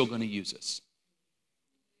God's still going to use us.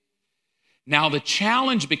 Now, the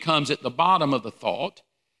challenge becomes at the bottom of the thought.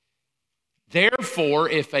 Therefore,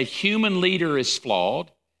 if a human leader is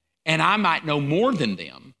flawed, and I might know more than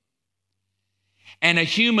them, and a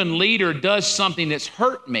human leader does something that's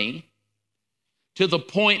hurt me to the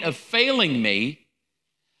point of failing me,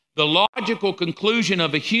 the logical conclusion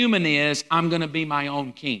of a human is, I'm going to be my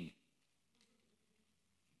own king.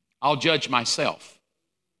 I'll judge myself.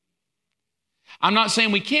 I'm not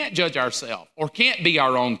saying we can't judge ourselves or can't be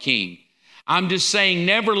our own king. I'm just saying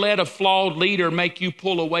never let a flawed leader make you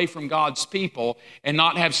pull away from God's people and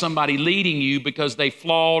not have somebody leading you because they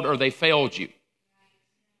flawed or they failed you.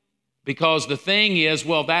 Because the thing is,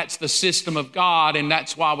 well, that's the system of God, and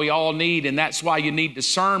that's why we all need, and that's why you need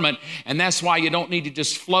discernment, and that's why you don't need to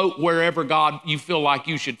just float wherever God you feel like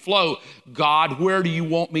you should float. God, where do you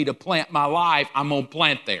want me to plant my life? I'm going to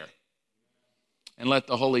plant there. And let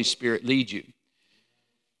the Holy Spirit lead you.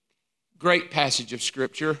 Great passage of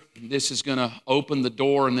Scripture. This is going to open the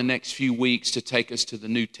door in the next few weeks to take us to the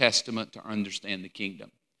New Testament to understand the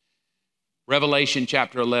kingdom. Revelation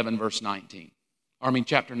chapter 11, verse 19.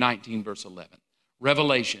 Chapter 19, verse 11.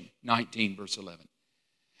 Revelation 19, verse 11.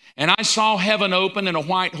 And I saw heaven open, and a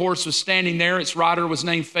white horse was standing there. Its rider was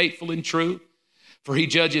named Faithful and True, for he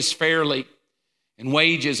judges fairly and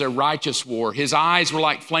wages a righteous war. His eyes were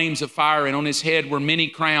like flames of fire, and on his head were many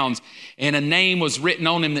crowns, and a name was written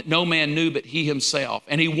on him that no man knew but he himself.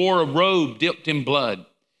 And he wore a robe dipped in blood,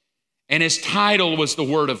 and his title was the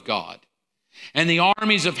Word of God. And the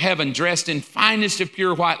armies of heaven, dressed in finest of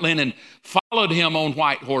pure white linen, followed him on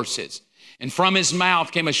white horses. And from his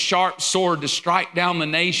mouth came a sharp sword to strike down the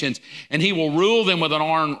nations, and he will rule them with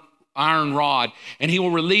an iron rod, and he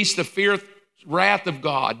will release the fierce wrath of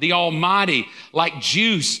God, the Almighty, like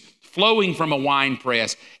juice flowing from a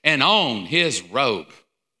winepress, and on his robe.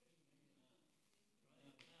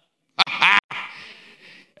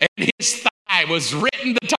 And his thigh was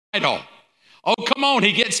written the title. Oh, come on,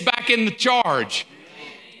 he gets back in the charge.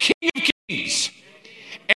 King of kings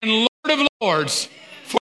and Lord of lords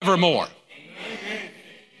forevermore.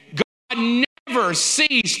 God never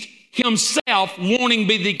ceased himself wanting to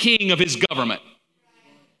be the king of his government.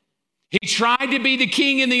 He tried to be the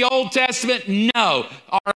king in the Old Testament. No.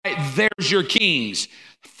 All right, there's your kings.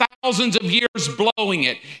 Thousands of years blowing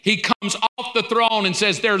it. He comes off the throne and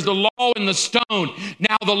says, there's the law in the stone.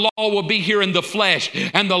 Now the law will be here in the flesh.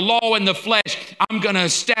 And the law in the flesh, I'm going to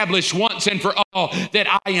establish once and for all that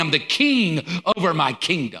I am the king over my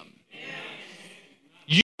kingdom.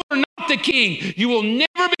 You are not the king. You will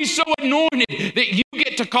never be so anointed that you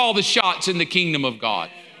get to call the shots in the kingdom of God.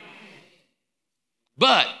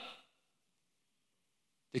 But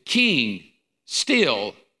the king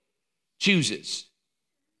still chooses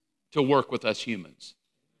to work with us humans.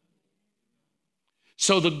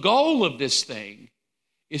 So the goal of this thing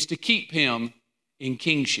is to keep him in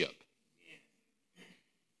kingship.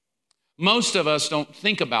 Most of us don't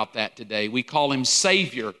think about that today. We call him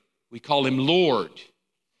Savior. We call him Lord.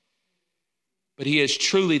 But he is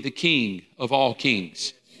truly the King of all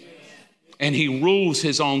kings. And he rules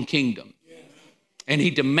his own kingdom. And he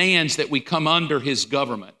demands that we come under his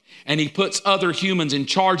government. And he puts other humans in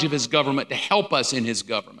charge of his government to help us in his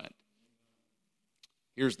government.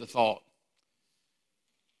 Here's the thought.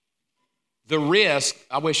 The risk,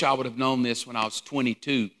 I wish I would have known this when I was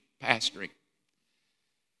 22 pastoring.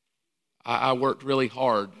 I worked really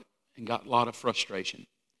hard and got a lot of frustration.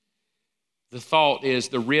 The thought is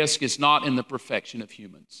the risk is not in the perfection of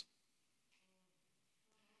humans.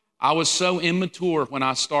 I was so immature when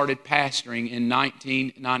I started pastoring in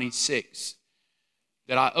 1996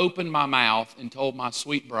 that I opened my mouth and told my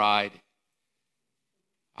sweet bride,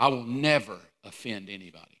 I will never offend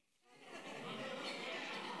anybody.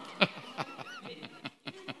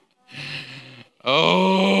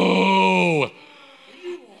 Oh,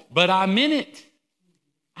 but I meant it.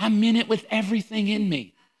 I meant it with everything in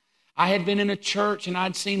me. I had been in a church and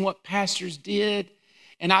I'd seen what pastors did.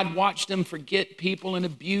 And I'd watched them forget people and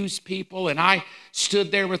abuse people. And I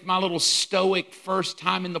stood there with my little stoic first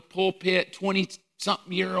time in the pulpit, 20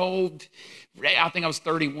 something year old. I think I was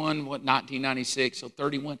 31, 1996, so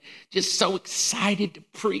 31. Just so excited to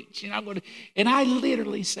preach. And I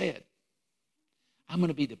literally said, I'm going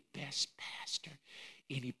to be the best pastor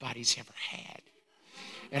anybody's ever had.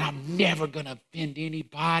 And I'm never going to offend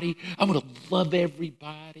anybody. I'm going to love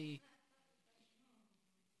everybody.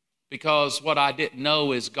 Because what I didn't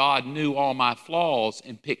know is God knew all my flaws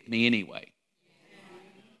and picked me anyway.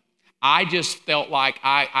 I just felt like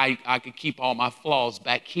I could keep all my flaws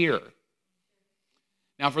back here.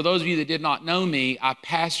 Now, for those of you that did not know me, I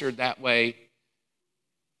pastored that way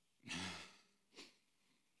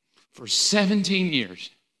for 17 years.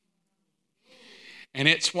 And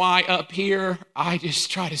it's why up here, I just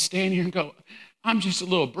try to stand here and go, I'm just a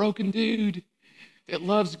little broken dude that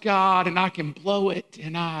loves God, and I can blow it.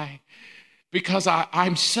 Because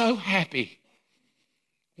I'm so happy.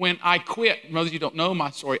 When I quit, most of you don't know my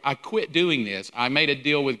story, I quit doing this. I made a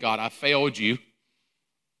deal with God. I failed you.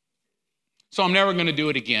 So I'm never going to do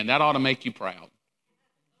it again. That ought to make you proud.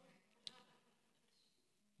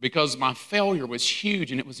 Because my failure was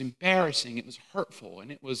huge, and it was embarrassing, it was hurtful,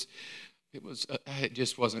 and it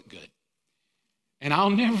just wasn't good. And I'll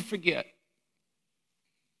never forget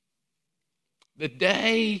the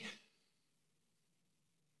day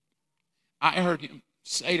I heard him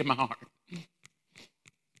say to my heart,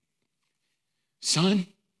 son,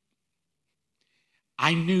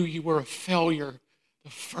 I knew you were a failure the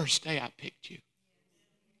first day I picked you.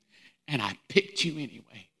 And I picked you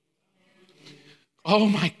anyway. Oh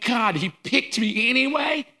my God, he picked me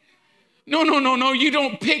anyway? No, you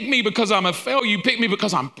don't pick me because I'm a failure. You pick me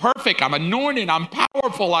because I'm perfect, I'm anointed, I'm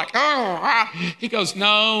powerful. He goes,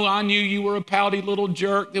 no, I knew you were a pouty little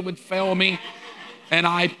jerk that would fail me. And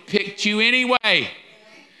I picked you anyway.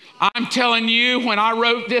 I'm telling you, when I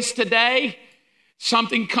wrote this today,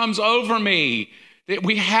 something comes over me that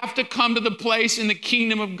we have to come to the place in the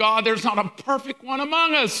kingdom of God. There's not a perfect one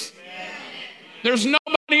among us. There's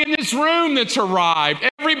nobody in this room that's arrived.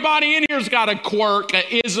 Everybody in here's got a quirk, an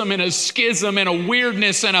ism, and a schism, and a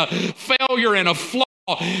weirdness, and a failure, and a flaw.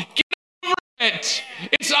 Get over it.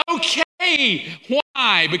 It's okay.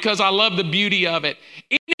 Why? Because I love the beauty of it.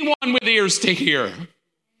 Anyone with ears to hear.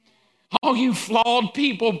 All you flawed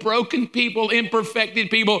people, broken people, imperfected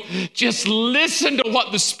people, just listen to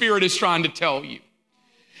what the Spirit is trying to tell you.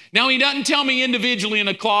 Now, he doesn't tell me individually in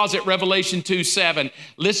a closet, Revelation 2:7.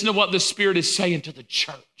 Listen to what the Spirit is saying to the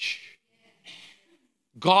church.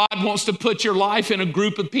 God wants to put your life in a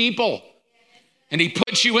group of people. And he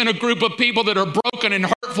puts you in a group of people that are broken and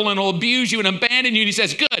hurtful and will abuse you and abandon you. And he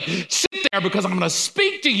says, good, sit there because I'm going to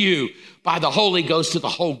speak to you by the Holy Ghost to the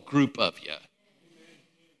whole group of you.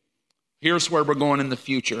 Here's where we're going in the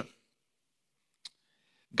future.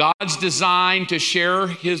 God's design to share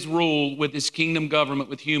his rule with his kingdom government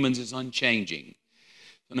with humans is unchanging.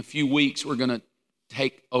 In a few weeks, we're going to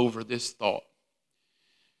take over this thought.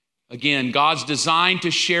 Again, God's design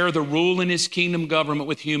to share the rule in his kingdom government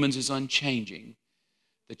with humans is unchanging.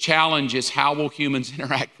 The challenge is, how will humans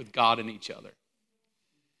interact with God and each other?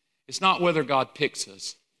 It's not whether God picks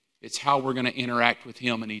us. It's how we're going to interact with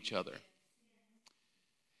him and each other.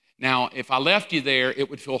 Now, if I left you there, it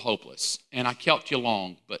would feel hopeless. And I kept you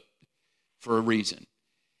long, but for a reason.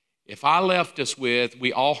 If I left us with,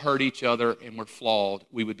 we all hurt each other and we're flawed,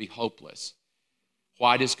 we would be hopeless.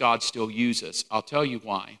 Why does God still use us? I'll tell you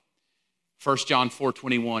why. 1 John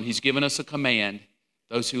 4:21, he's given us a command.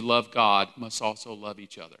 Those who love God must also love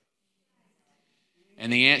each other.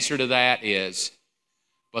 And the answer to that is,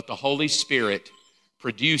 but the Holy Spirit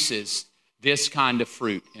produces this kind of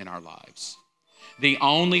fruit in our lives. The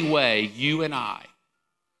only way you and I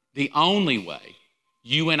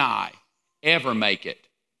ever make it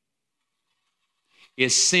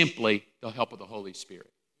is simply the help of the Holy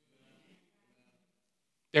Spirit.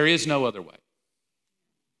 There is no other way.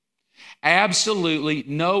 Absolutely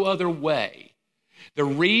no other way. The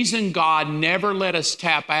reason God never let us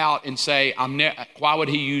tap out and say, why would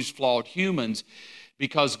he use flawed humans?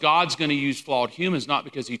 Because God's going to use flawed humans, not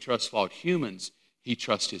because he trusts flawed humans. He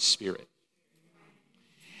trusts his Spirit.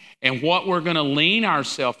 And what we're going to lean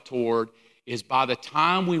ourselves toward is, by the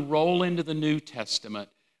time we roll into the New Testament,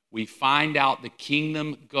 we find out the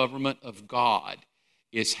kingdom government of God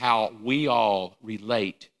is how we all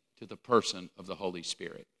relate to the person of the Holy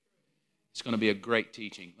Spirit. It's going to be a great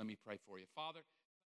teaching. Let me pray for you. Father.